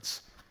our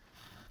words.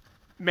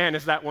 Man,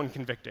 is that one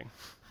convicting.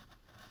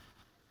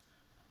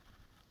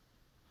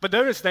 But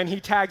notice then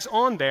he tags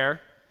on there,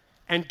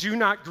 and do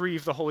not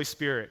grieve the Holy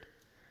Spirit,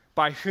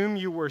 by whom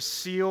you were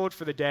sealed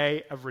for the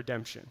day of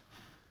redemption.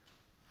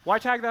 Why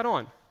tag that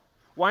on?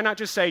 Why not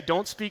just say,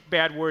 don't speak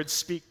bad words,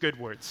 speak good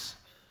words?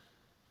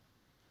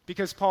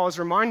 Because Paul is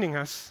reminding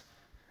us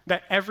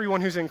that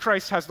everyone who's in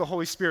Christ has the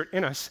Holy Spirit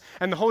in us.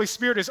 And the Holy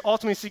Spirit is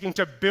ultimately seeking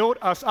to build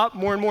us up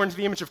more and more into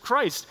the image of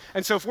Christ.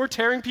 And so if we're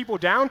tearing people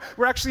down,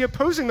 we're actually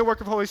opposing the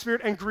work of the Holy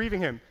Spirit and grieving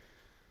him.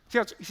 See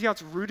how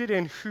it's rooted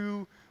in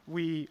who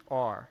we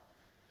are.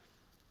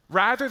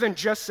 Rather than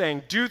just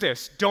saying, do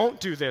this, don't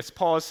do this,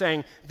 Paul is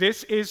saying,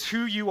 this is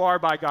who you are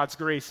by God's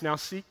grace. Now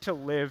seek to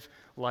live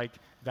like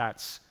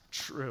that's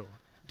true,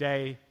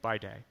 day by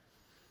day.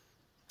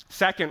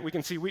 Second, we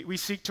can see we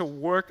seek to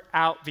work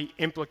out the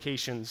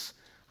implications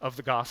of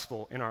the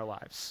gospel in our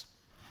lives.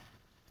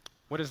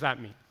 What does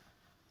that mean?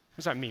 What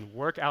does that mean?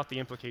 Work out the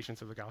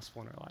implications of the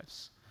gospel in our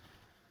lives.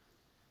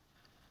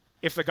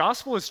 If the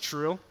gospel is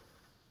true,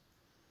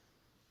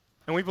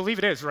 and we believe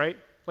it is, right?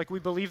 Like we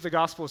believe the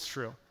gospel is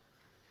true,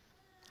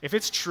 if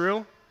it's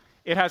true,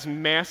 it has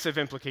massive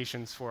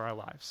implications for our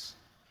lives.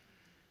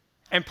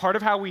 And part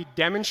of how we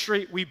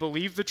demonstrate we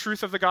believe the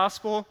truth of the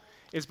gospel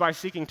is by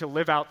seeking to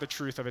live out the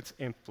truth of its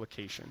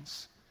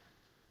implications.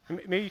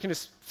 Maybe you can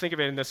just think of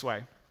it in this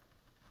way.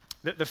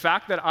 The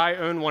fact that I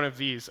own one of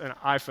these, an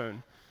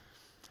iPhone,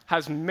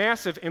 has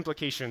massive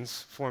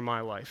implications for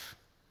my life,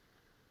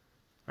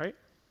 right?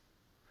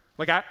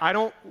 Like, I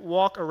don't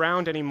walk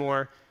around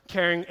anymore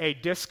carrying a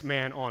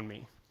Discman on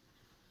me.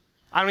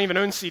 I don't even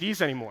own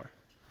CDs anymore.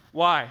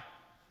 Why?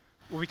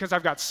 Well, because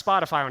I've got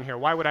Spotify on here.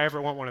 Why would I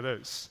ever want one of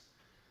those?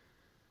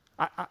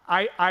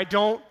 I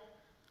don't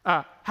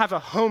have a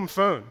home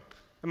phone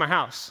in my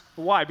house.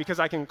 Why? Because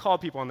I can call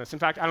people on this. In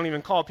fact, I don't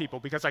even call people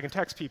because I can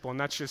text people, and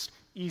that's just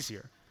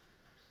easier.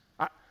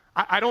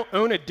 I don't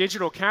own a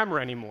digital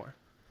camera anymore.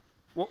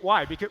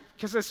 Why?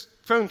 Because this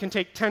phone can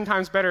take 10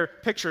 times better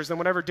pictures than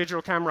whatever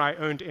digital camera I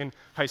owned in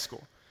high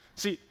school.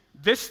 See,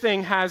 this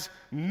thing has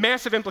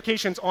massive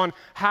implications on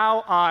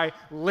how I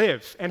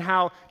live and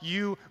how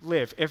you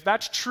live. If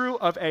that's true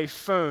of a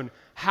phone,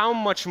 how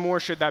much more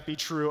should that be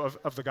true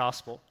of the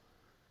gospel,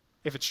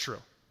 if it's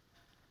true?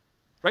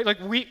 Right? Like,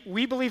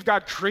 we believe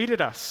God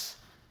created us,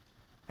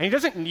 and he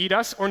doesn't need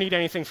us or need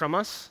anything from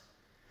us.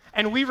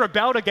 And we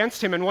rebelled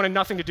against him and wanted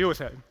nothing to do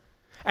with it.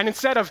 And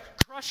instead of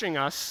crushing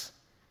us,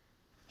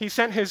 he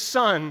sent his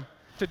son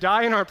to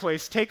die in our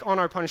place, take on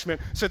our punishment,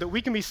 so that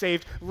we can be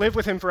saved, live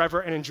with him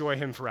forever, and enjoy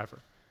him forever.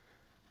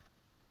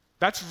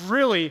 That's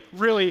really,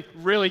 really,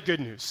 really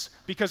good news,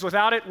 because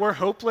without it, we're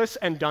hopeless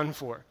and done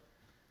for.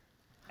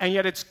 And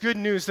yet it's good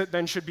news that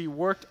then should be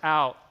worked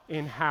out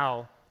in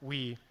how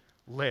we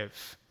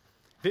live.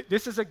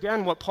 This is,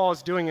 again, what Paul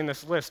is doing in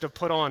this list of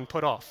put on,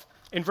 put off.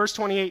 In verse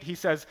 28, he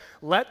says,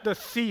 "Let the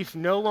thief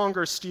no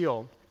longer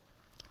steal,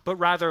 but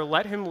rather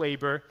let him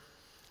labor,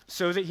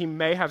 so that he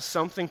may have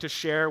something to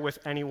share with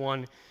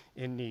anyone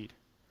in need."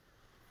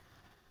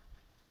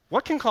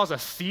 What can cause a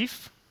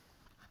thief,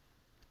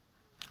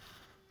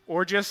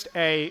 or just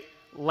a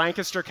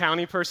Lancaster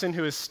County person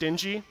who is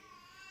stingy,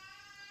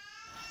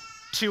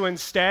 to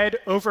instead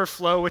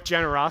overflow with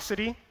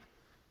generosity?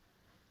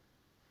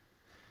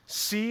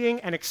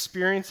 Seeing and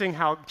experiencing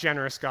how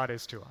generous God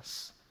is to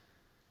us.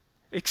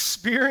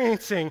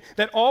 Experiencing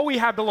that all we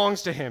have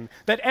belongs to him,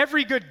 that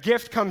every good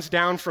gift comes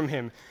down from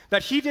him,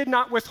 that he did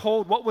not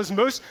withhold what was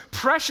most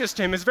precious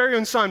to him, his very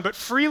own son, but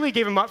freely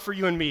gave him up for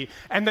you and me,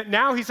 and that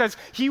now he says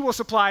he will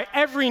supply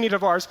every need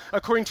of ours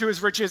according to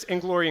his riches in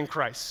glory in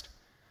Christ.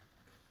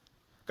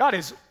 God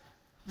is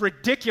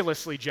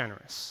ridiculously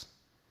generous.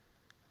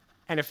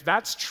 And if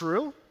that's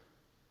true,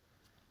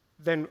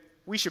 then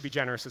we should be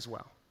generous as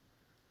well.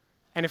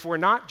 And if we're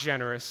not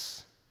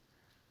generous,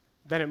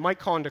 then it might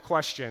call into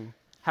question,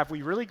 have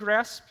we really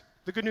grasped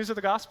the good news of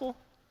the gospel?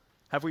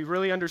 Have we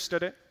really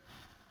understood it?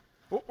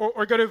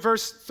 Or go to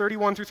verse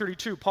 31 through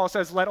 32. Paul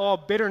says, "Let all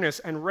bitterness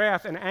and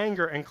wrath and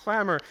anger and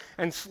clamor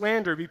and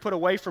slander be put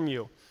away from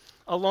you,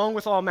 along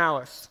with all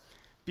malice.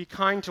 Be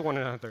kind to one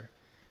another,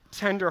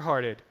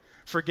 tender-hearted,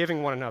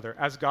 forgiving one another,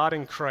 as God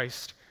in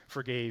Christ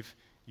forgave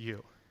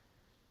you."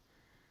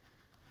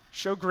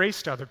 Show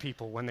grace to other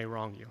people when they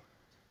wrong you.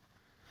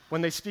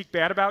 When they speak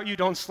bad about you,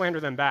 don't slander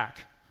them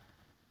back.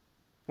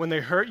 When they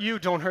hurt you,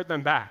 don't hurt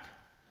them back.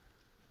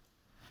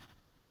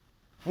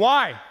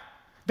 Why?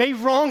 They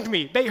wronged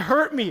me. They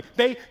hurt me.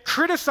 They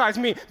criticized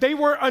me. They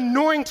were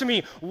annoying to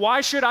me.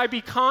 Why should I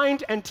be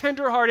kind and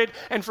tenderhearted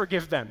and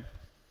forgive them?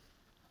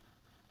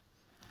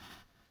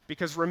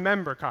 Because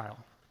remember,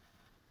 Kyle,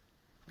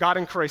 God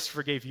in Christ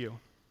forgave you.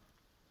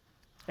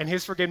 And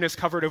his forgiveness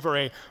covered over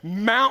a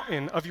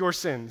mountain of your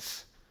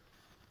sins.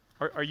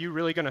 Are you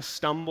really going to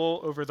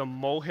stumble over the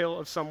molehill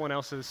of someone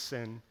else's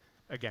sin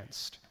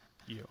against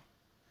you?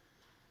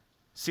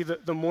 See,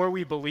 the more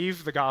we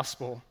believe the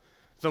gospel,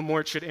 the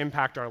more it should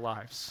impact our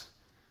lives.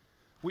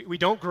 We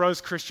don't grow as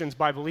Christians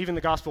by believing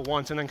the gospel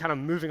once and then kind of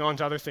moving on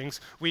to other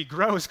things. We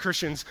grow as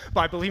Christians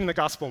by believing the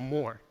gospel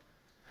more,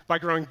 by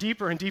growing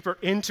deeper and deeper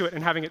into it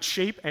and having it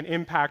shape and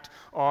impact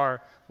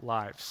our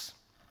lives.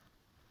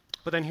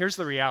 But then here's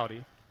the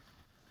reality.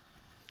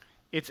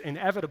 It's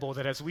inevitable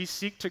that as we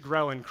seek to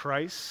grow in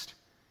Christ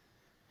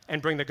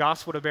and bring the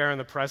gospel to bear in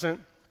the present,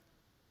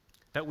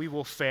 that we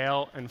will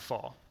fail and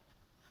fall.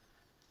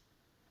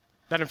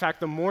 That in fact,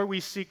 the more we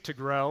seek to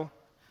grow,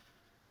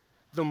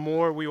 the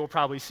more we will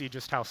probably see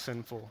just how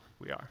sinful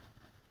we are.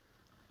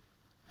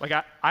 Like,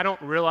 I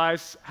don't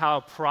realize how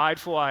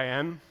prideful I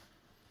am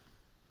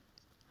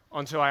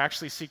until I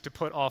actually seek to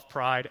put off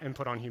pride and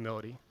put on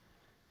humility.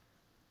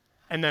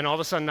 And then all of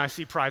a sudden I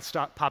see pride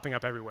stop popping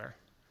up everywhere.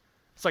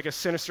 It's like a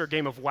sinister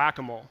game of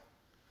whack-a-mole.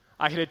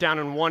 I hit it down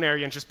in one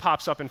area and it just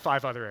pops up in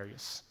 5 other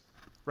areas,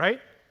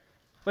 right?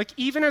 Like,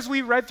 even as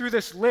we read through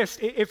this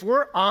list, if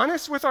we're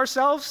honest with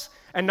ourselves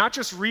and not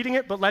just reading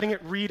it, but letting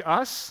it read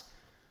us,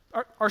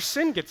 our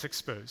sin gets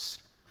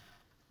exposed.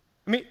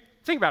 I mean,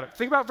 think about it.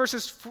 Think about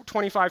verses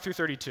 25 through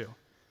 32.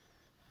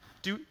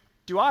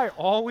 Do I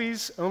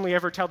always only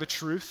ever tell the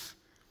truth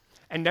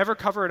and never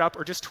cover it up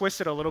or just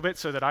twist it a little bit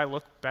so that I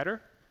look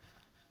better?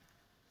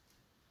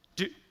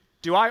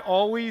 Do I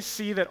always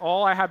see that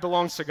all I have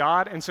belongs to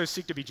God and so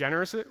seek to be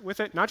generous with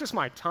it? Not just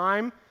my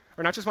time,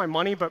 or not just my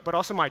money, but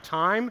also my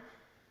time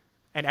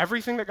and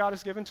everything that God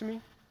has given to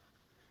me?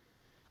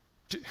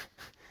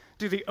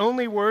 Do the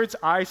only words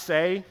I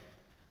say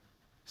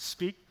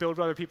build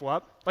other people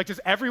up? Like, does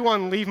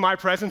everyone leave my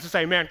presence and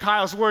say, man,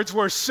 Kyle's words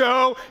were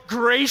so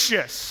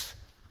gracious?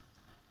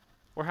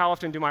 Or how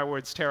often do my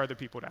words tear other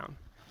people down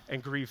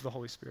and grieve the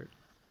Holy Spirit?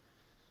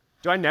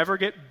 Do I never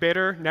get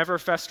bitter, never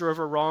fester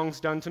over wrongs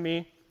done to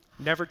me,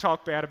 never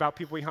talk bad about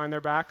people behind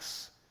their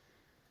backs,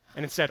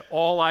 and instead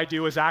all I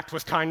do is act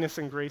with kindness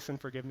and grace and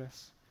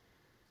forgiveness?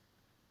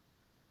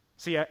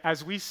 See,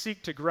 as we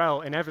seek to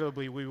grow,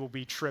 inevitably we will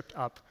be tripped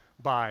up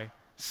by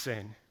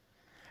sin.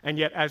 And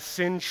yet, as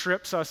sin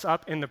trips us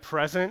up in the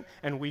present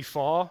and we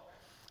fall,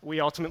 we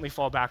ultimately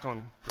fall back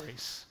on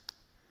grace.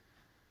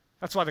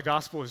 That's why the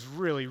gospel is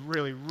really,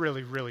 really,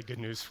 really, really good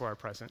news for our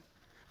present.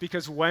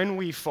 Because when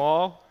we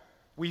fall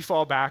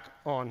back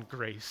on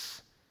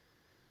grace.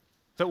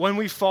 That when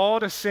we fall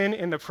to sin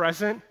in the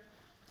present,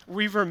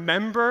 we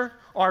remember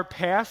our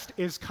past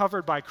is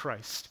covered by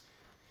Christ,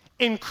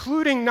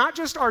 including not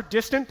just our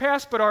distant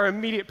past, but our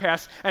immediate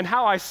past and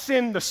how I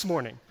sinned this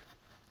morning.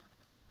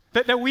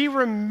 That we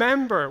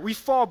remember, we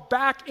fall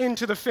back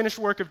into the finished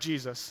work of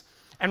Jesus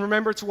and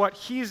remember it's what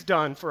he's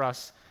done for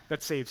us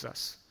that saves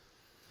us.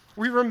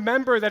 We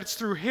remember that it's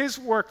through his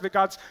work that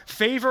God's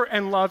favor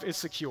and love is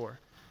secure.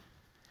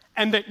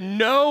 And that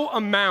no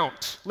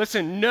amount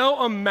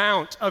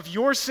of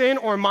your sin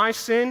or my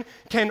sin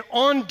can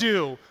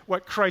undo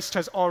what Christ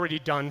has already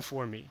done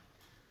for me.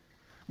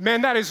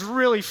 Man, that is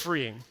really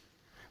freeing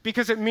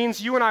because it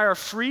means you and I are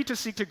free to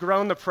seek to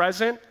grow in the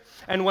present.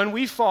 And when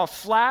we fall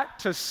flat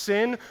to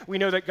sin, we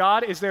know that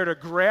God is there to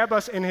grab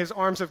us in his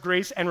arms of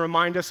grace and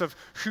remind us of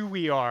who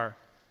we are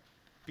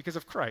because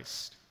of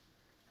Christ.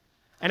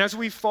 And as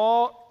we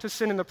fall to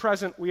sin in the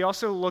present, we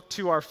also look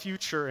to our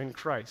future in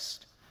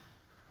Christ.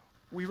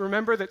 We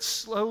remember that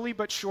slowly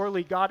but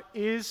surely God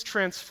is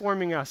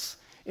transforming us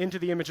into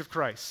the image of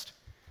Christ.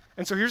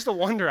 And so here's the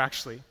wonder,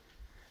 actually,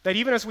 that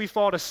even as we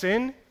fall to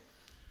sin,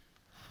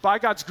 by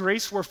God's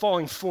grace, we're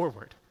falling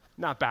forward,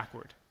 not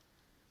backward.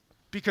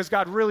 Because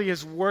God really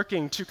is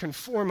working to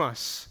conform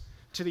us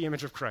to the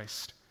image of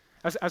Christ.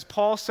 As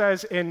Paul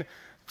says in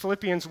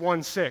Philippians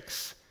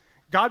 1:6,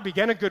 God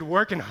began a good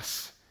work in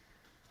us.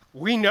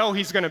 We know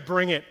he's going to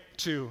bring it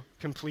to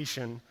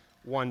completion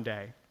one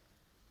day.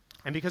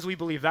 And because we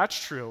believe that's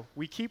true,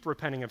 we keep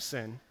repenting of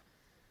sin,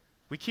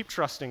 we keep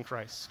trusting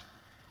Christ,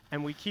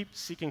 and we keep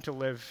seeking to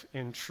live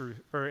in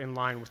truth or in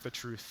line with the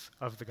truth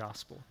of the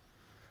gospel.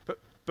 But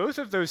both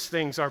of those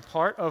things are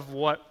part of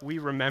what we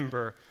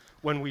remember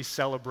when we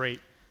celebrate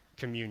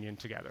communion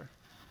together.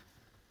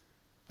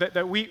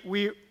 That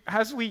we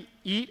as we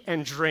eat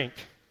and drink,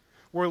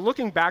 we're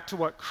looking back to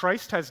what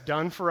Christ has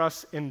done for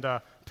us in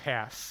the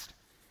past.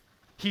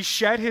 He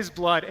shed his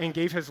blood and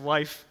gave his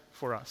life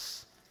for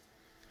us.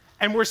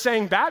 And we're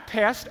saying that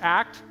past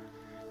act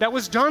that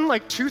was done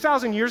like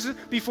 2,000 years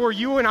before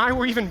you and I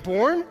were even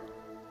born,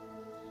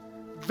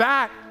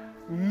 that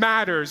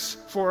matters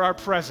for our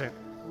present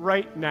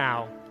right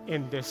now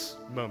in this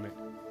moment.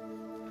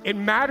 It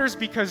matters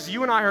because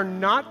you and I are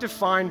not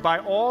defined by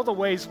all the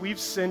ways we've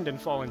sinned and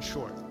fallen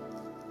short,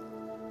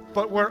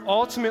 but we're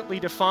ultimately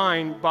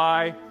defined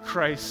by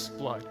Christ's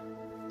blood.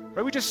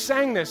 Right? We just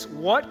sang this.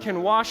 What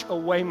can wash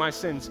away my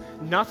sins?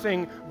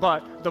 Nothing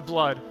but the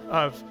blood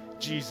of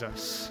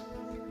Jesus.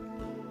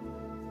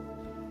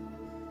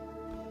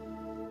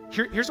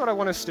 Here's what I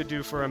want us to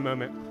do for a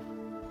moment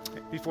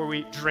before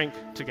we drink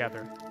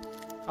together.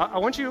 I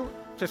want you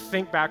to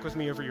think back with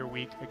me over your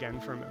week again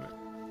for a moment.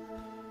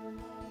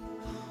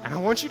 And I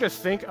want you to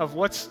think of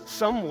what's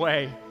some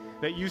way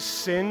that you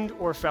sinned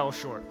or fell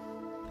short.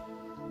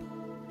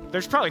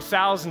 There's probably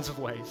thousands of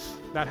ways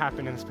that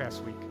happened in this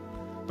past week.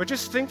 But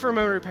just think for a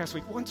moment of the past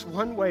week. What's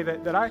one way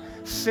that I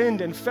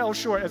sinned and fell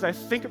short? As I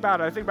think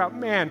about it,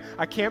 man,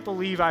 I can't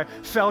believe I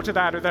fell to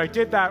that, or that I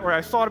did that, or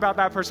I thought about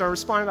that person, or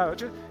responded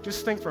to that.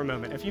 Just think for a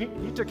moment. If you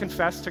need to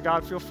confess to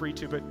God, feel free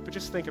to, but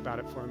just think about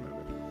it for a moment.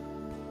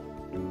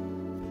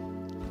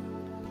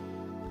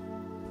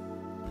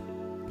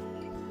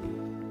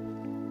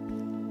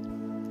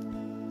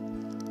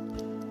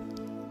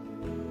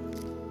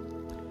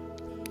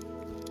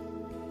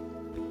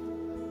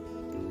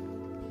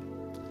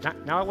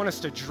 Now I want us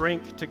to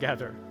drink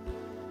together.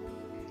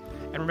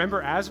 And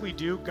remember, as we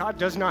do, God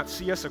does not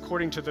see us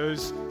according to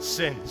those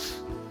sins.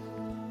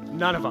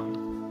 None of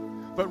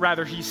them. But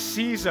rather, he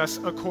sees us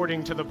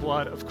according to the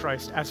blood of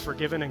Christ as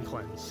forgiven and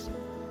cleansed.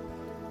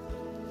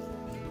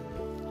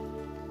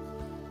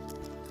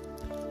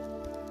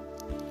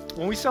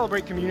 When we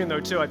celebrate communion,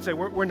 though, too, I'd say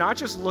we're not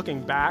just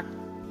looking back.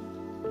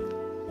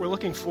 We're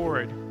looking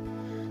forward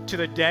to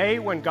the day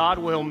when God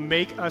will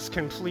make us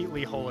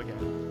completely whole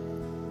again.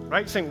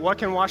 Right? Saying, what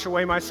can wash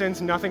away my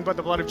sins? Nothing but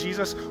the blood of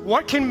Jesus.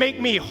 What can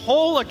make me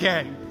whole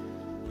again?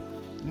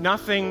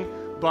 Nothing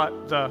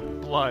but the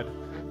blood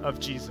of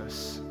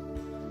Jesus.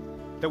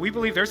 That we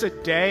believe there's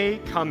a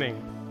day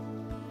coming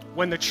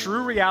when the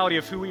true reality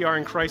of who we are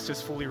in Christ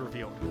is fully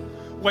revealed.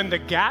 When the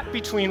gap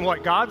between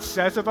what God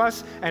says of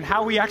us and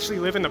how we actually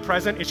live in the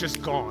present is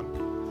just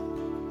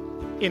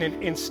gone in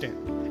an instant.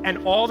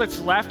 And all that's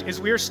left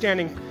is we are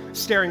staring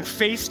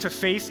face to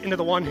face into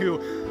the one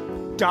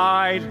who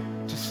died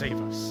to save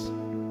us.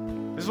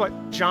 This is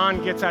what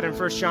John gets at in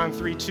 1 John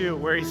 3:2,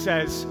 where he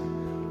says,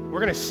 we're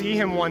going to see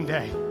him one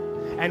day.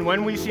 And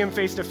when we see him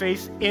face to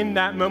face, in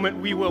that moment,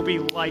 we will be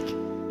like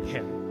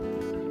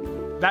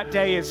him. That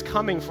day is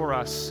coming for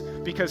us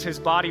because his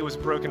body was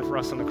broken for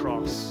us on the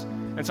cross.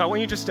 And so I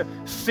want you just to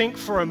think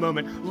for a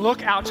moment,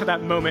 look out to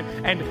that moment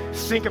and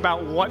think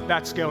about what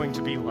that's going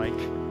to be like.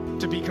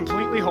 To be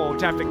completely whole,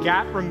 to have the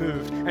gap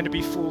removed, and to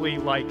be fully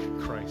like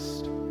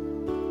Christ.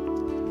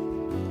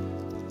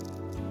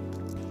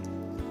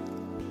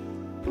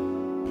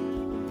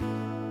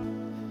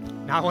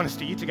 Now I want us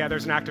to eat together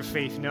as an act of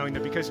faith, knowing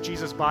that because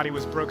Jesus' body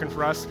was broken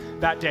for us,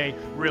 that day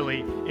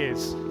really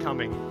is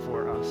coming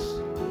for us.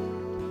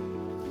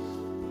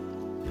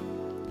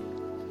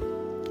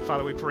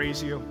 Father, we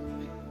praise you.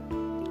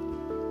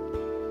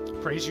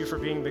 Praise you for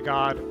being the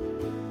God.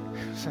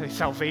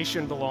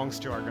 Salvation belongs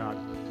to our God,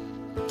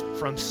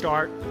 from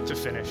start to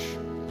finish.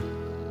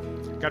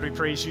 God, we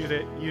praise you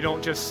that you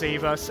don't just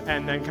save us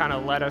and then kind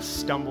of let us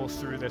stumble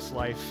through this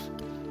life.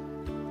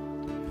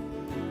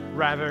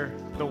 Rather,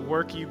 the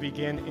work you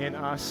begin in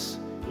us,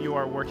 you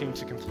are working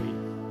to complete.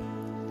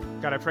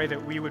 God, I pray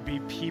that we would be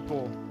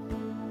people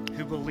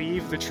who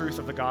believe the truth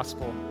of the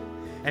gospel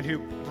and who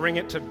bring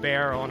it to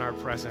bear on our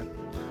present,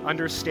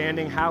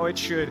 understanding how it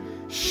should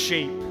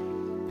shape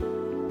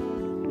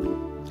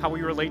how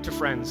we relate to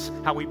friends,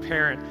 how we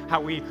parent, how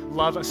we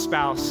love a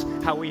spouse,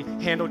 how we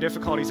handle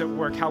difficulties at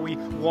work, how we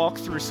walk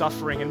through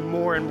suffering, and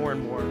more and more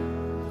and more.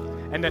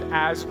 And that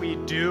as we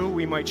do,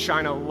 we might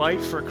shine a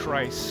light for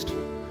Christ,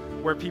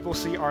 where people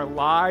see our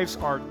lives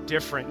are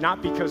different,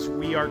 not because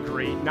we are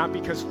great, not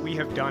because we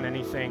have done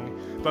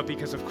anything, but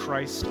because of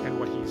Christ and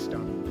what he's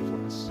done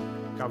for us.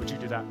 God, would you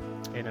do that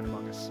in and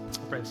among us?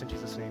 I pray this in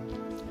Jesus' name.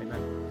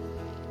 Amen.